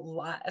have a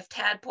lot of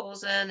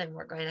tadpoles in, and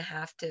we're going to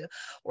have to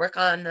work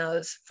on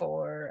those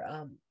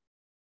for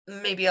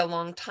maybe a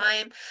long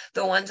time.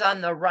 The ones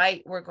on the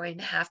right, we're going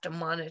to have to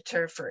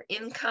monitor for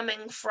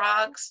incoming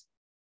frogs.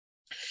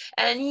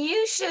 And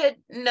you should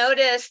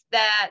notice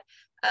that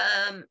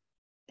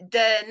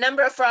the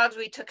number of frogs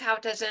we took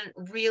out doesn't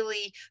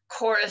really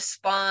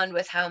correspond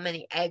with how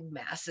many egg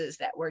masses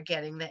that we're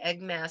getting. The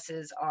egg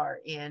masses are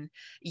in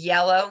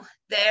yellow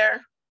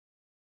there.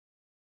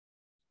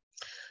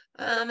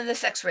 And the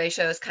sex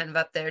ratio is kind of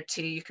up there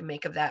too. You can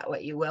make of that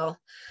what you will.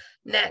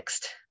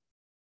 Next.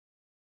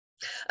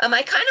 I kind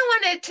of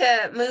wanted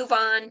to move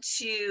on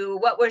to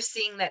what we're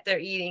seeing that they're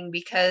eating,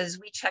 because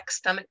we check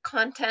stomach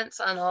contents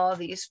on all of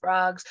these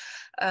frogs.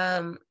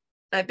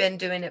 I've been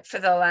doing it for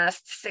the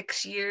last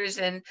 6 years,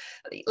 and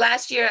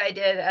last year I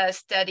did a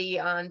study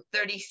on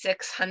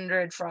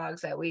 3,600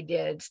 frogs that we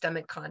did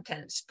stomach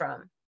contents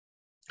from.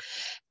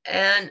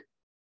 And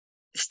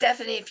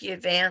Stefanie, if you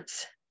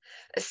advance.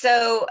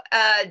 So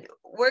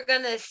we're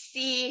going to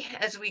see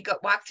as we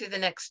walk through the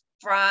next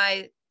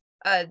slide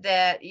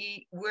that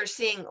we're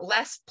seeing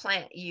less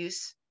plant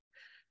use,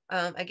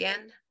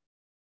 again,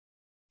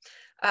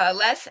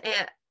 less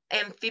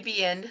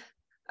amphibian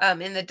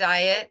in the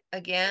diet,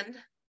 again.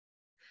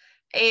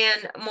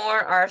 and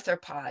more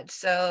arthropods.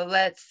 So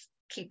let's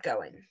keep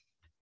going.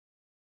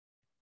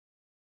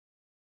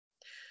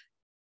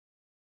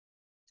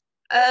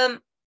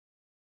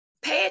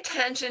 Pay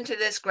attention to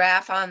this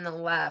graph on the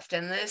left,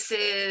 and this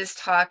is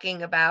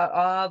talking about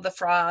all the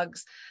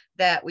frogs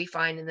that we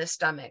find in the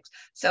stomachs.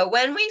 So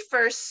when we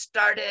first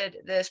started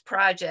this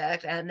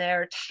project, and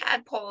there are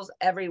tadpoles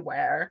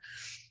everywhere,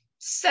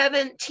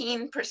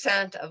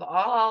 17% of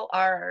all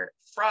our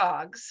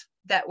frogs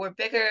that were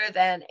bigger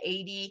than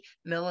 80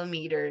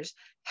 millimeters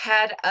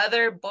had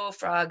other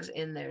bullfrogs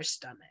in their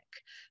stomach.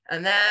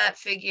 And that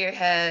figure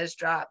has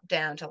dropped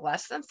down to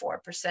less than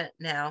 4%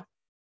 now.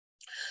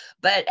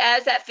 But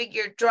as that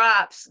figure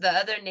drops, the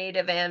other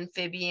native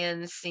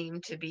amphibians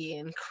seem to be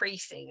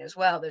increasing as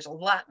well. There's a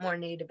lot more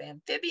native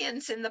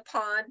amphibians in the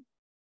pond,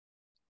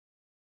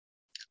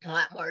 a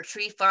lot more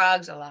tree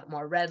frogs, a lot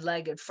more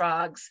red-legged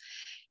frogs,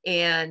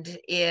 and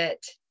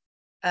it,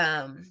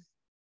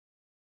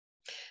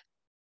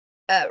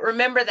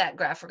 remember that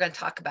graph, we're going to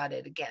talk about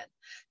it again.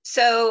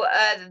 So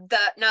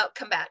no,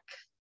 come back.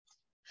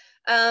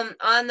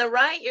 On the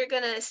right, you're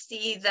going to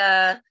see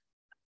the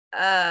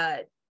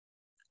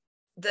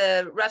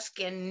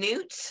rough-skinned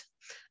newts.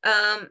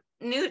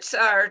 Newts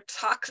are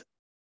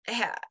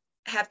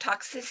have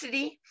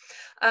toxicity,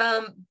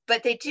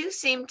 but they do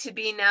seem to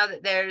be, now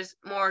that there's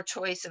more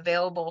choice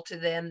available to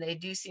them, they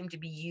do seem to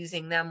be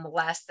using them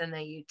less than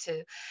they used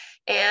to.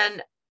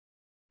 And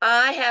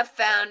I have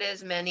found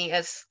as many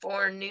as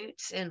 4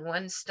 newts in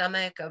one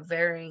stomach of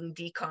varying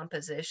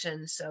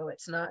decomposition. So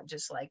it's not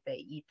just like they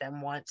eat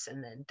them once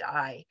and then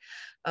die,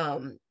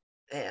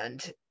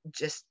 and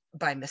just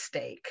by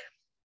mistake.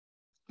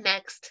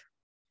 Next.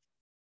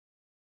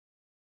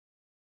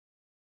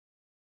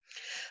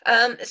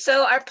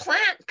 So our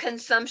plant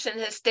consumption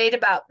has stayed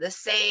about the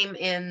same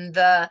in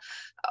the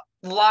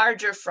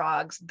larger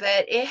frogs,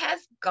 but it has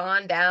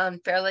gone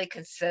down fairly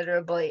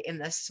considerably in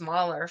the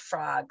smaller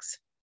frogs.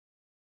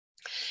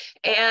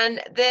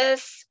 And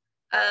this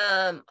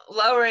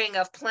lowering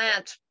of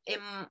plants, in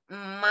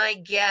my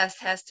guess,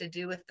 has to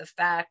do with the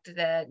fact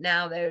that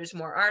now there's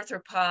more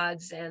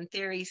arthropods, and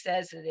theory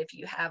says that if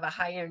you have a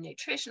higher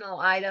nutritional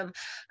item,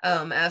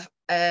 an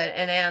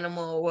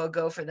animal will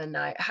go for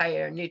the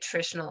higher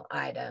nutritional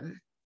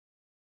item.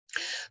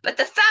 But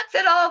the fact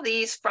that all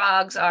these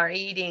frogs are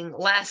eating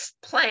less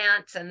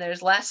plants and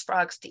there's less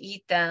frogs to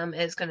eat them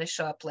is going to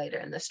show up later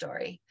in the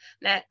story.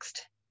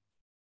 Next.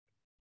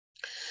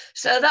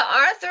 So the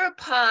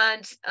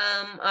arthropods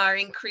are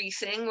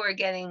increasing. We're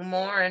getting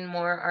more and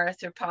more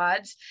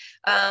arthropods.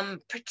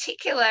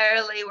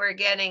 Particularly, we're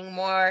getting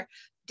more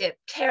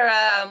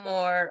diptera,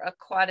 more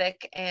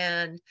aquatic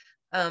and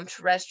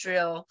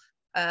terrestrial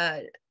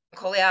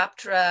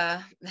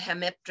Coleoptera,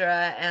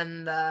 Hemiptera,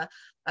 and the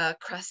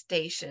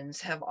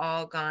crustaceans have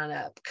all gone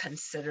up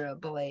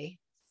considerably.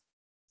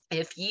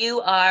 If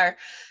you are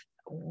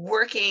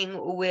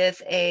working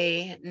with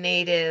a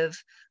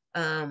native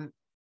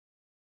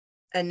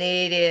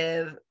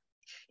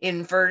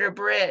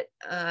invertebrate,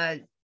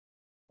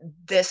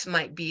 this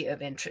might be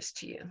of interest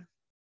to you.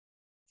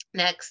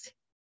 Next.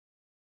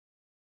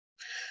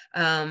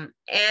 And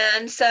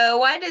so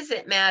why does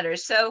it matter?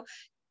 So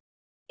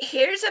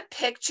here's a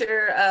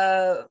picture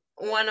of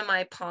one of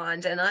my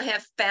ponds, and I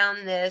have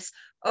found this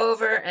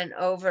over and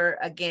over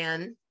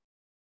again.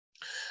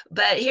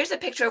 But here's a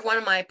picture of one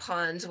of my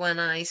ponds when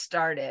I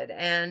started.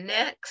 And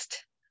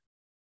next.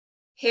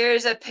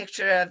 Here's a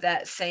picture of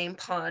that same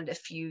pond a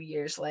few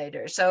years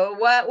later. So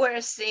what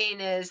we're seeing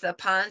is the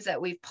ponds that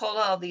we've pulled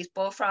all these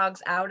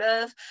bullfrogs out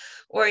of,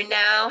 we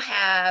now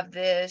have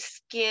this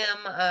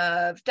skim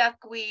of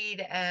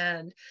duckweed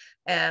and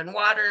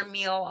water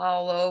meal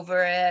all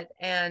over it.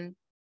 And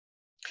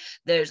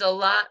there's a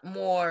lot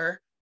more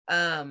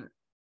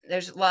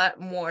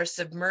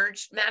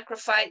submerged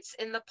macrophytes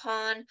in the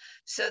pond.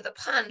 So the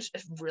pond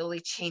have really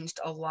changed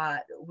a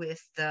lot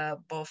with the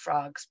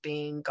bullfrogs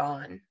being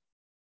gone.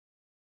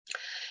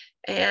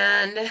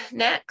 And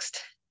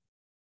next.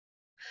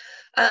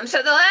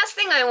 So the last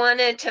thing I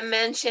wanted to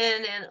mention,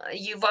 and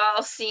you've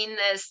all seen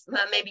this,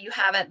 maybe you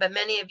haven't, but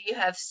many of you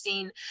have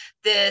seen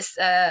this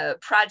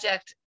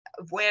project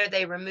where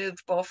they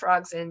removed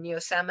bullfrogs in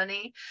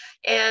Yosemite.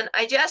 And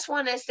I just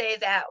want to say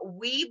that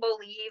we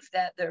believe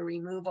that the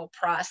removal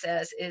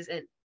process is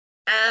an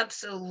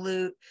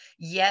absolute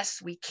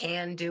yes, we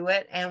can do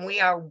it. And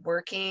we are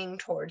working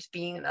towards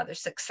being another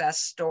success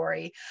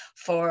story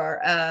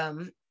for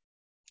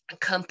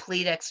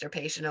complete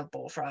extirpation of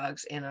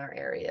bullfrogs in our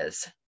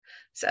areas.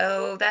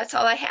 So that's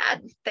all I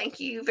had. Thank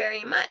you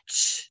very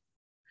much.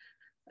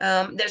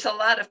 There's a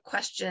lot of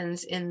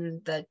questions in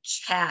the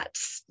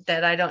chats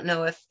that I don't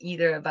know if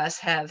either of us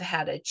have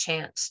had a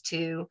chance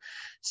to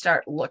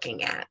start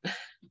looking at.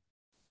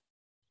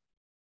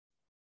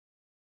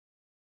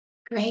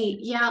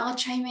 Great. Yeah, I'll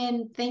chime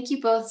in. Thank you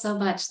both so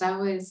much. That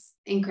was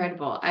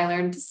incredible. I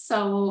learned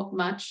so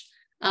much.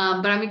 But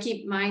I'm going to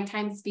keep my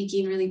time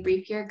speaking really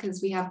brief here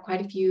because we have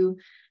quite a few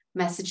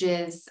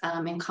messages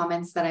and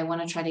comments that I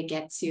want to try to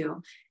get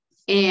to.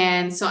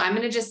 And so I'm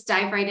going to just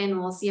dive right in and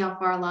we'll see how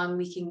far along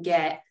we can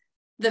get.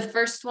 The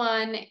first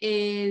one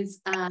is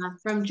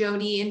from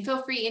Jody, and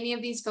feel free, any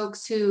of these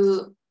folks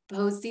who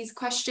pose these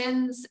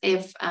questions,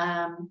 if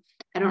I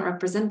don't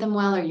represent them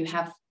well or you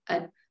have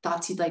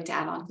thoughts you'd like to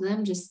add on to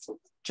them, just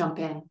jump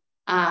in.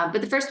 But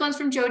the first one's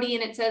from Jody,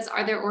 and it says,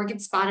 are there organ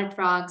spotted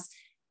frogs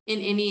in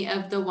any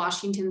of the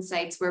Washington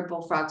sites where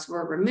bullfrogs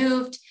were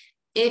removed?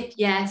 If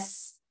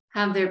yes,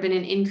 have there been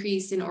an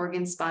increase in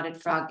organ spotted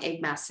frog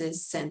egg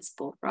masses since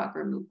bullfrog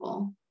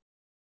removal?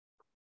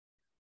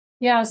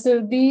 Yeah, so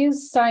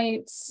these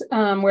sites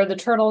where the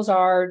turtles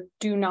are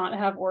do not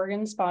have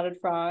organ spotted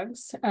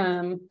frogs,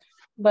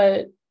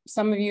 but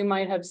some of you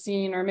might have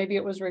seen, or maybe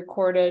it was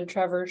recorded,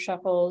 Trevor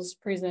Scheffel's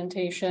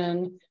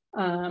presentation.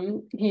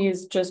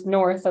 He's just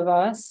north of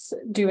us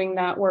doing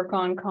that work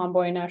on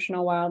Convoy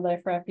National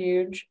Wildlife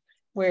Refuge,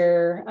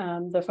 where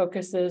the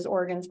focus is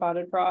organ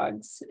spotted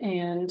frogs.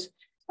 And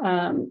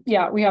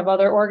yeah, we have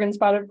other organ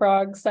spotted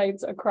frog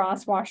sites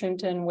across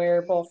Washington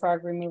where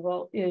bullfrog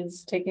removal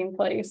is taking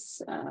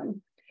place,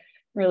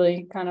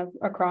 really kind of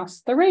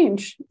across the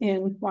range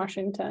in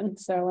Washington.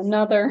 So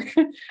another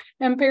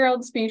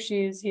imperiled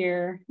species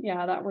here,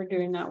 yeah, that we're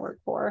doing that work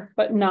for,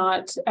 but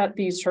not at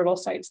these turtle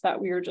sites that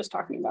we were just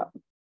talking about.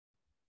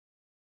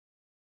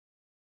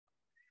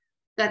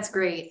 That's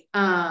great.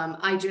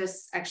 I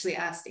just actually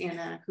asked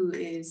Anna, who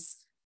is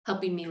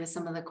helping me with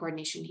some of the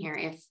coordination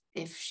here,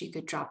 if she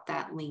could drop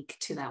that link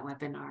to that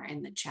webinar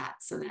in the chat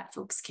so that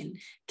folks can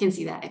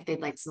see that if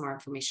they'd like some more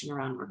information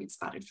around organ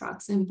spotted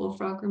frogs and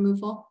bullfrog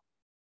removal.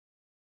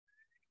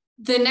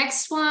 The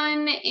next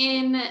one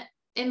in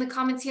the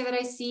comments here that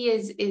I see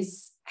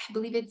is I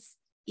believe it's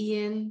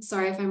Ian.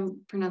 Sorry if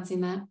I'm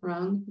pronouncing that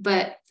wrong,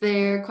 but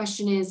their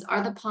question is,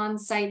 are the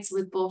pond sites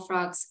with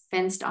bullfrogs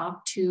fenced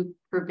off to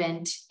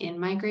prevent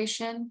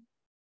in-migration?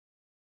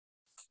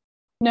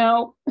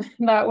 No,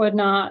 that would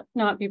not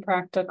be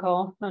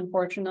practical,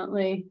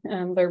 unfortunately.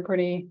 They're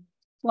pretty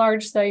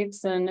large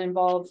sites and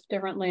involve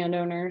different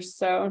landowners.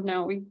 So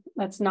no,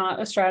 that's not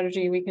a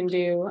strategy we can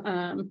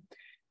do.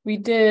 We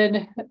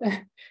did,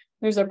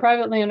 there's a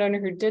private landowner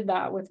who did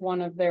that with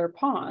one of their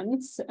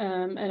ponds,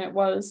 and it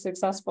was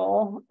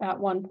successful at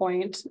one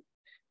point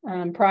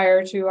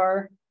prior to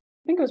I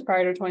think it was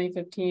prior to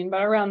 2015,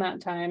 but around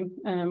that time,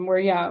 where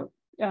yeah,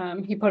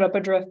 he put up a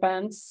drift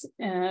fence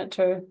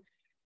to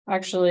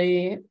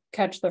actually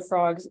catch the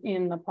frogs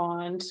in the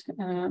pond.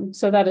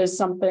 So that is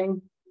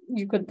something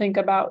you could think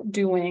about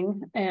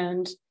doing.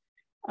 And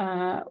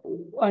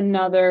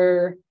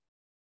another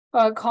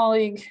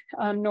colleague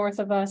north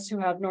of us who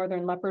have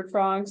northern leopard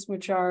frogs,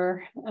 which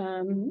are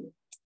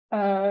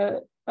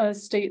a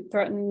state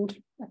threatened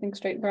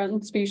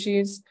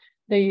species,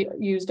 they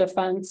used a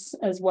fence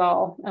as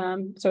well.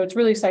 So it's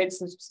really site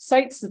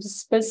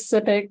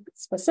specific,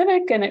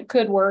 and it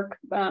could work,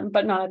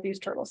 but not at these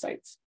turtle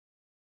sites.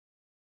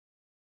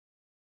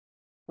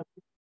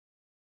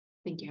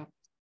 Thank you.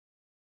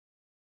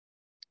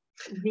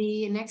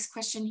 The next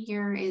question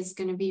here is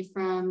going to be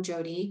from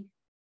Jody,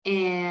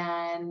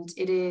 and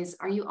it is,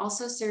 are you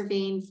also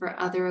surveying for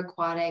other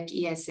aquatic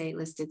ESA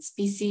listed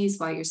species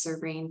while you're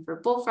surveying for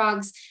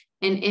bullfrogs?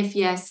 And if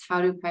yes,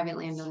 how do private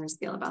landowners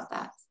feel about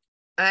that?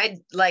 I'd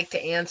like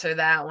to answer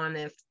that one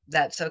if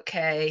that's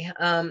okay.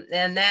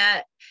 And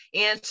that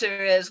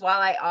answer is,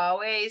 while I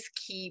always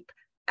keep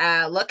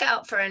look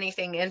out for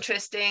anything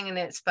interesting, and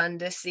it's fun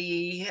to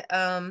see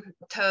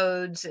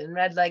toads and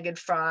red-legged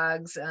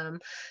frogs,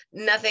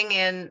 nothing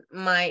in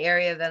my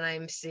area that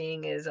I'm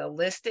seeing is a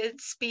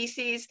listed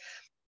species,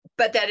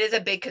 but that is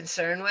a big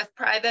concern with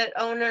private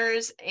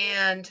owners.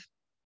 And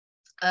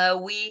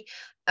we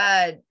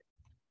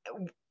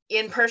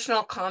in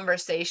personal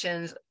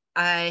conversations,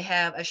 I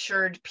have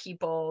assured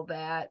people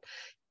that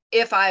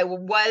if I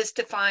was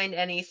to find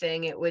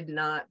anything, it would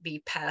not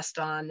be passed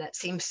on. That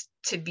seems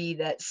to be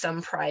that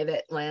some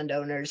private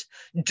landowners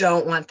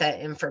don't want that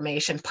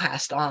information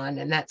passed on,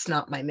 and that's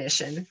not my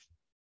mission.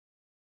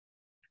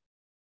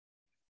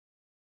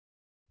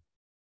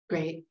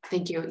 Great,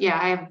 thank you. Yeah,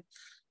 I have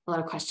a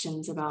lot of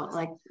questions about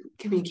like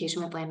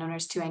communication with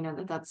landowners too. I know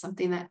that that's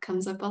something that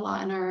comes up a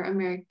lot in our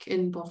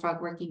American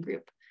Bullfrog Working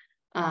Group.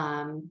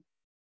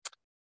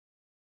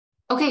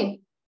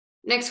 Okay.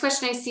 Next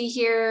question I see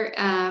here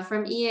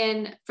from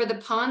Ian, for the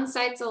pond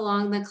sites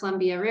along the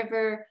Columbia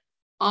River,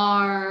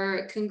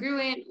 are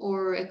congruent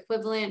or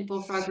equivalent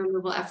bullfrog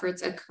removal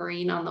efforts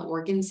occurring on the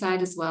Oregon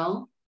side as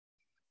well?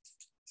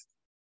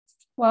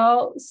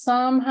 Well,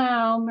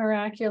 somehow,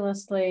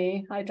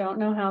 miraculously, I don't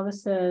know how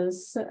this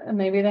is,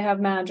 maybe they have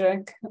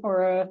magic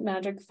or a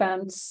magic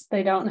fence.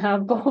 They don't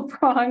have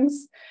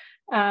bullfrogs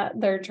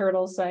at their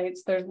turtle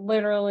sites. There's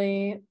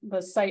literally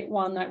the site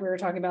one that we were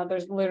talking about.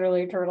 There's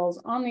literally turtles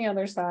on the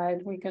other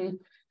side. We can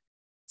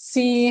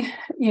see,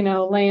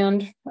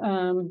 land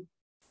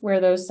where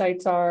those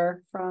sites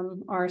are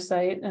from our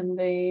site, and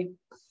they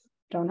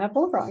don't have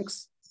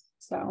bullfrogs.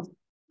 So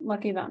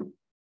lucky them.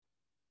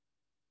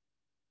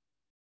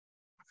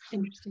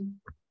 Interesting.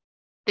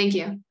 Thank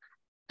you.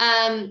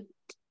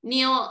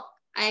 Neil,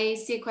 I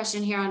see a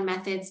question here on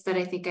methods, but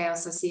I think I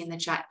also see in the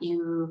chat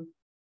you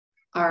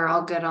are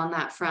all good on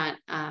that front.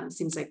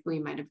 Seems like we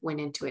might have went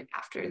into it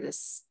after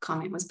this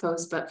comment was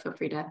posed, but feel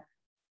free to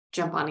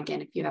jump on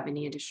again if you have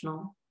any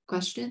additional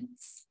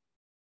questions.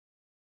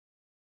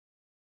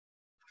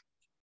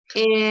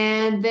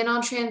 And then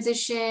I'll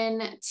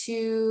transition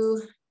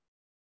to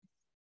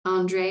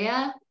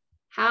Andrea.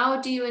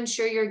 How do you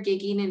ensure your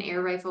gigging and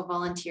air rifle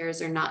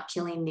volunteers are not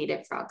killing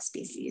native frog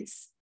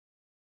species?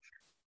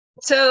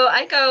 So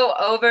I go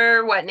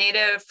over what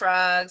native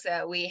frogs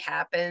that we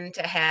happen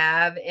to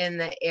have in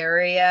the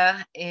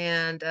area.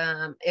 And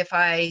if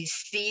I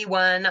see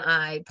one,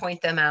 I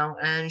point them out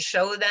and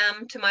show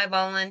them to my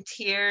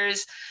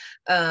volunteers.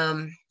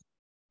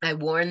 I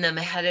warn them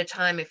ahead of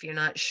time, if you're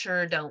not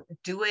sure, don't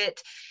do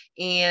it.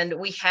 And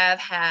we have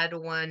had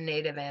one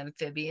native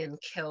amphibian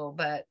kill,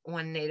 but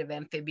one native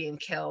amphibian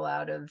kill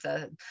out of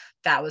the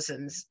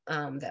thousands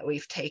that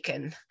we've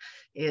taken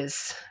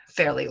is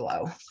fairly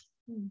low.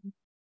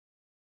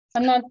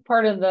 And that's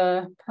part of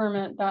the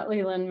permit that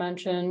Leland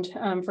mentioned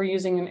for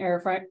using an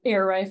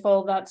air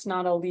rifle. That's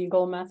not a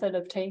legal method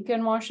of take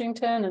in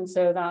Washington. And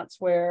so that's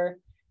where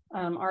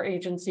our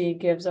agency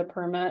gives a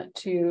permit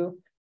to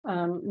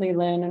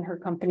Lynn and her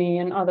company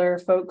and other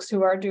folks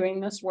who are doing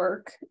this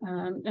work.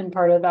 And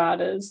part of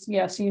that is,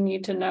 yes, you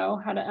need to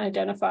know how to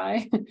identify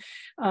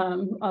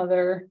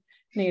other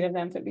native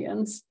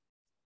amphibians.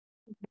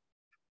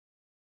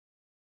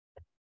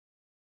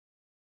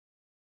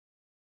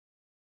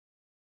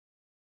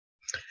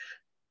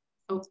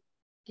 Oh,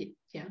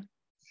 yeah.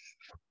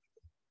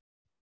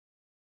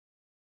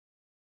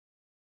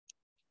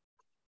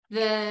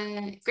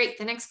 Great.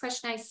 The next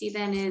question I see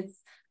then is,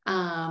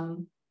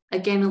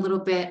 again, a little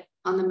bit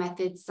on the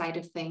method side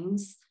of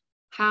things.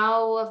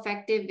 How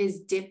effective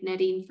is dip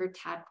netting for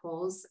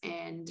tadpoles?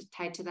 And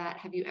tied to that,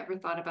 have you ever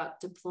thought about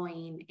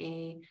deploying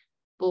a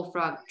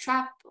bullfrog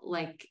trap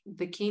like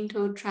the cane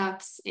toad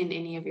traps in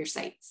any of your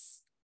sites?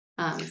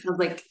 Sounds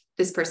like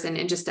this person,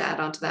 and just to add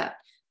on to that,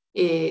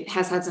 it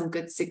has had some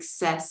good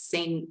success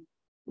saying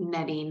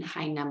netting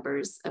high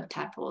numbers of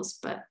tadpoles,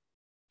 but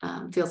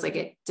feels like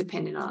it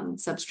depended on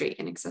substrate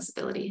and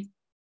accessibility.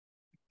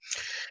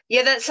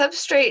 Yeah, that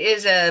substrate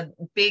is a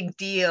big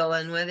deal,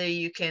 and whether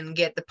you can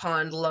get the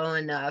pond low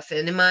enough.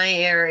 And in my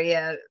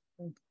area,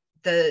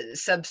 the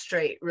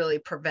substrate really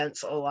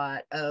prevents a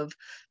lot of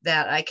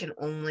that. I can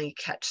only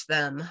catch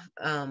them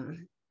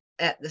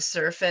at the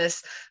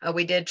surface.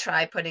 We did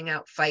try putting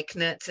out fyke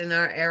nets in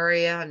our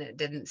area, and it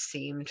didn't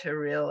seem to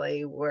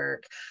really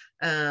work.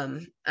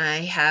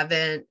 I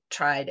haven't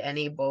tried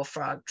any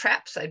bullfrog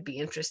traps. I'd be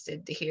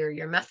interested to hear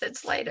your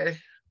methods later.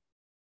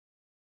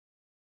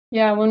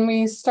 Yeah, when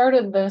we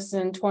started this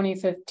in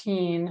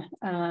 2015,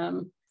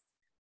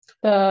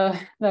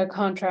 the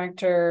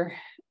contractor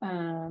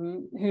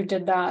who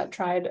did that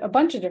tried a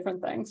bunch of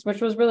different things, which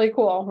was really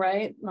cool,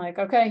 right? Like,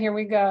 okay, here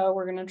we go.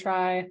 We're going to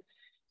try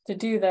to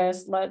do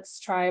this. Let's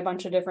try a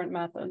bunch of different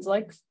methods,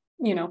 like,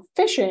 you know,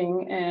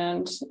 fishing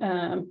and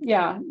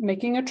yeah,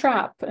 making a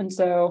trap. And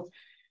so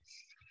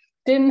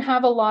didn't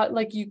have a lot,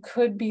 like you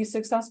could be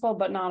successful,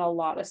 but not a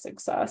lot of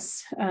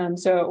success.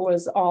 So it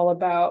was all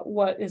about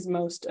what is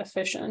most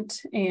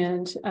efficient.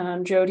 And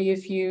Jody,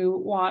 if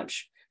you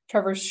watch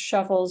Trevor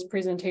Shuffle's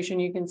presentation,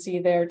 you can see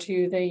there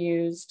too, they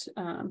used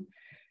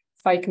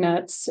fyke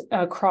nets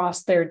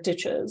across their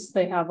ditches.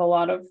 They have a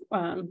lot of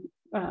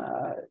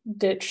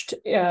ditched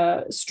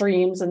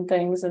streams and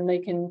things, and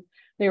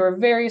they were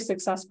very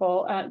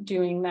successful at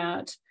doing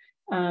that.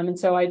 And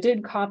so I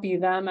did copy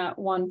them at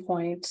one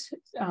point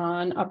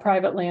on a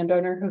private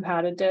landowner who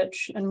had a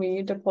ditch, and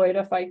we deployed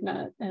a fyke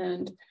net.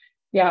 And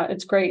yeah,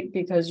 it's great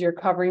because you're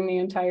covering the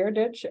entire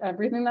ditch.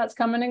 Everything that's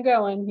coming and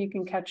going, you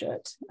can catch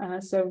it.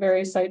 So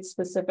very site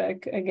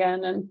specific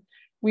again. And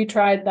we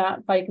tried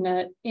that fyke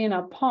net in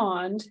a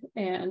pond,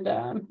 and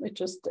it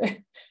just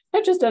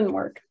didn't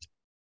work.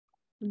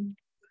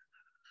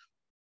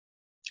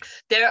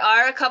 There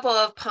are a couple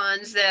of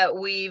ponds that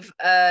we've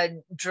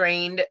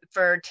drained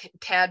for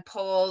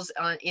tadpoles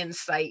in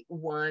site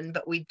 1,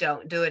 but we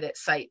don't do it at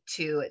site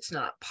 2. It's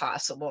not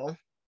possible.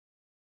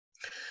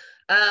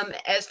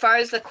 As far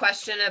as the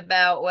question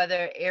about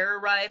whether air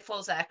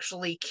rifles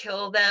actually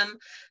kill them,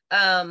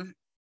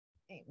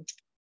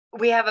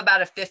 we have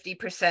about a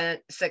 50%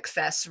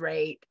 success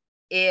rate.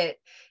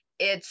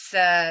 It's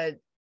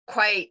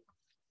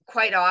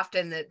quite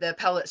often that the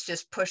pellets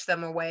just push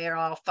them away, or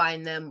I'll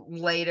find them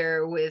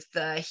later with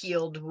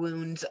healed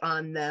wounds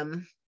on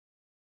them.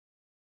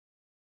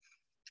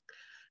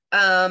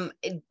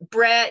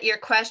 Brett, your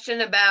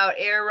question about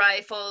air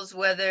rifles,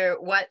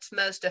 what's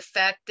most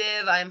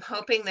effective, I'm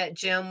hoping that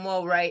Jim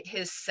will write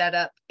his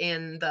setup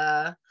in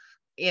the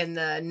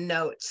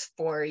notes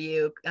for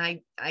you.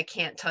 I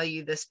can't tell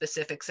you the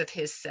specifics of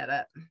his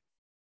setup.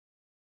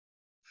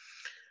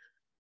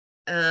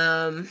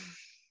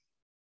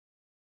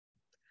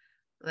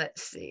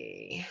 Let's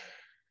see.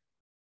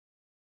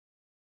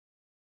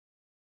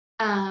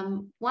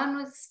 One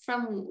was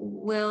from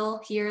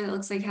Will here that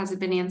looks like hasn't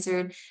been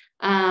answered.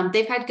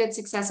 They've had good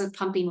success with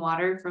pumping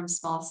water from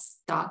small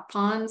stock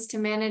ponds to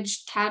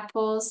manage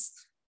tadpoles,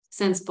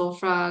 since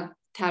bullfrog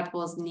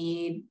tadpoles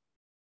need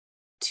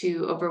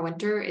to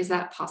overwinter. Is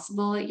that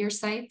possible at your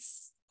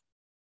sites?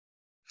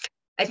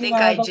 I think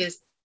I just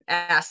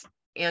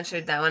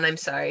answered that one. I'm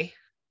sorry.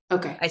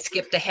 Okay. I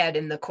skipped ahead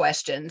in the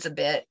questions a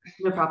bit.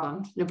 No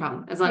problem. No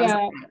problem. As long as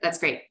that's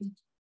great.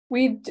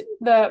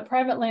 The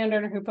private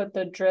landowner who put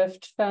the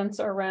drift fence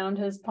around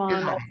his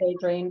pond also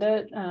drained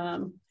it.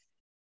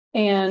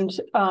 And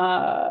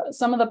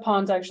some of the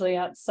ponds actually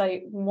at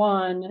site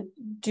 1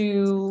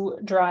 do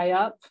dry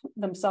up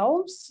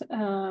themselves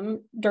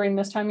during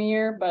this time of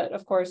year. But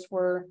of course,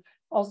 we're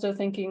also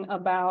thinking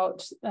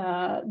about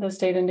the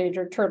state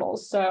endangered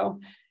turtles. So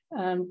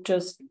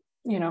just,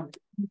 you know,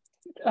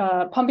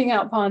 pumping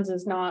out ponds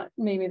is not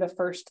maybe the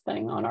first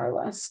thing on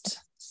our list.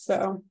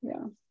 So,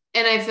 yeah.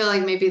 And I feel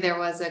like maybe there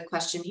was a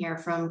question here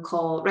from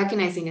Cole,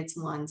 recognizing it's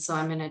 1. So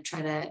I'm going to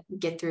try to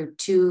get through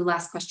 2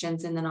 last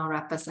questions and then I'll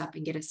wrap us up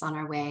and get us on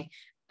our way.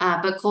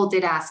 But Cole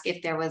did ask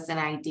if there was an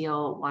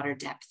ideal water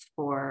depth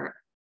for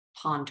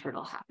pond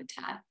turtle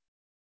habitat.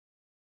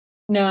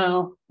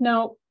 No.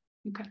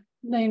 Okay.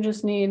 They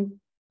just need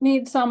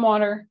some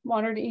water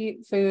to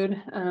eat,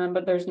 food,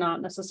 but there's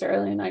not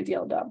necessarily an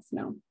ideal depth.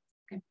 No.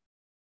 Okay.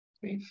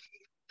 Great.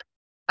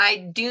 I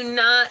do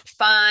not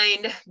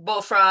find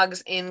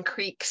bullfrogs in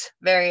creeks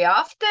very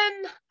often.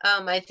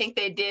 I think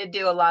they did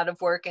do a lot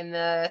of work in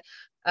the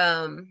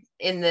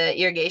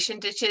irrigation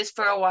ditches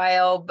for a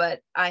while, but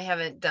I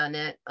haven't done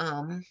it.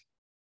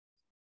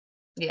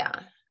 Yeah.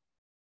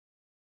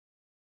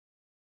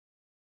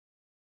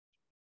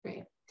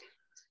 Great.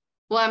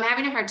 Well, I'm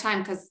having a hard time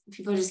because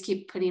people just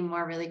keep putting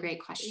more really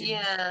great questions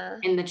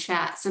in the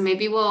chat. So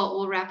maybe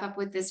we'll wrap up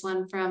with this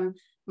one from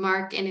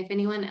Mark. And if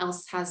anyone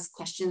else has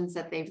questions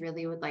that they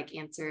really would like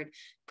answered,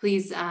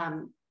 please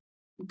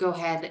go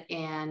ahead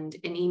and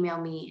email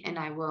me and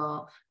I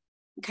will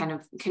kind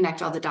of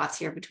connect all the dots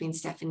here between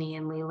Stefanie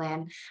and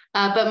Lynn.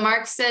 But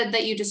Mark said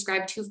that you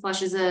described 2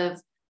 flushes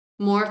of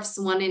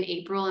morphs, one in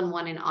April and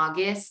one in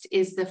August.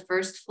 Is the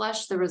first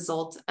flush the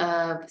result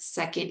of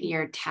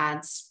second-year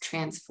TADs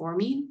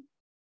transforming?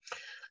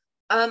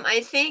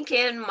 I think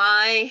in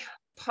my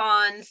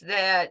ponds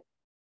that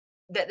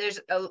there's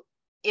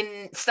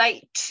in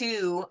site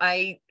 2,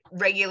 I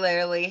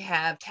regularly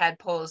have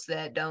tadpoles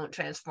that don't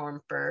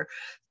transform for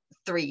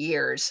 3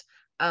 years.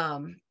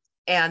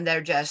 And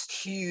they're just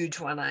huge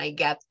when I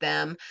get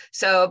them.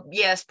 So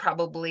yes,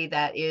 probably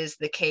that is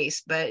the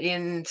case. But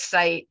in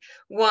site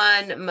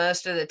 1,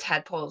 most of the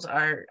tadpoles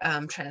are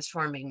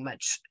transforming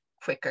much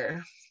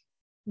quicker.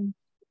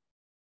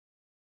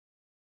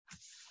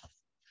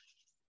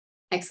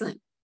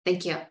 Excellent.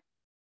 Thank you.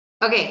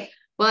 Okay.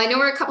 Well, I know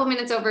we're a couple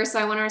minutes over, so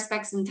I want to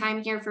respect some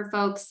time here for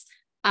folks.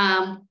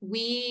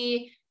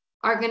 We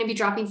are going to be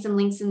dropping some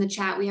links in the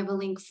chat. We have a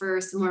link for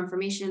some more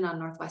information on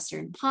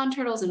Northwestern pond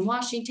turtles in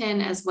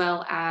Washington, as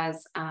well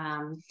as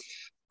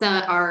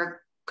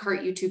our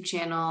CART YouTube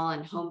channel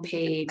and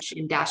homepage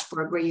and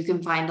dashboard, where you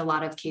can find a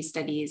lot of case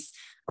studies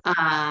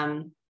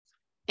and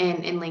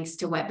links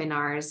to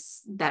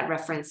webinars that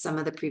reference some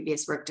of the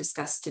previous work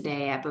discussed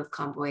today at both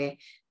Convoy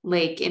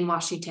Lake in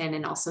Washington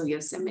and also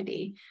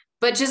Yosemite.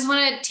 But just want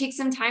to take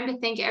some time to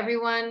thank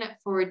everyone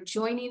for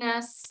joining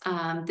us.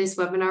 This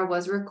webinar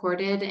was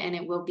recorded and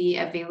it will be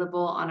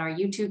available on our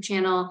YouTube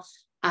channel.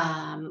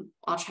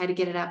 I'll try to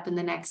get it up in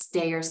the next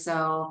day or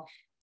so.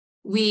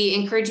 We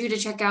encourage you to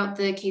check out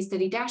the case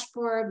study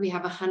dashboard. We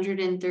have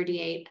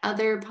 138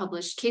 other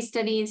published case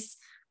studies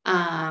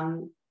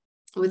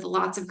with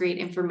lots of great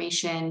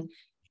information.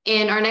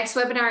 And our next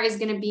webinar is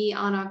going to be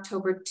on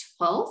October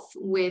 12th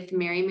with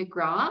Mary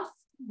McGraw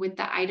with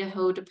the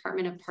Idaho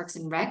Department of Parks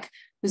and Rec,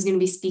 who's going to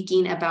be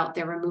speaking about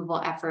their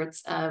removal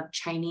efforts of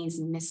Chinese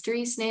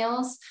mystery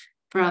snails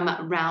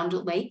from Round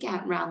Lake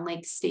at Round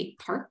Lake State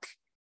Park.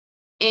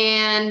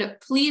 And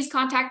please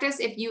contact us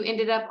if you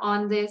ended up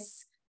on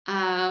this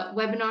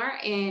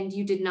webinar and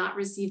you did not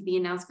receive the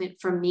announcement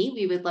from me.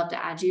 We would love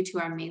to add you to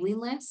our mailing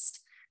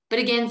list. But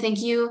again,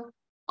 thank you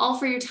all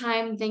for your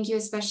time. Thank you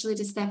especially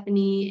to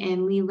Stefanie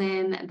and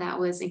Lynn. That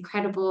was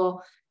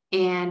incredible.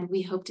 And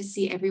we hope to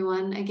see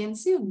everyone again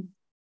soon.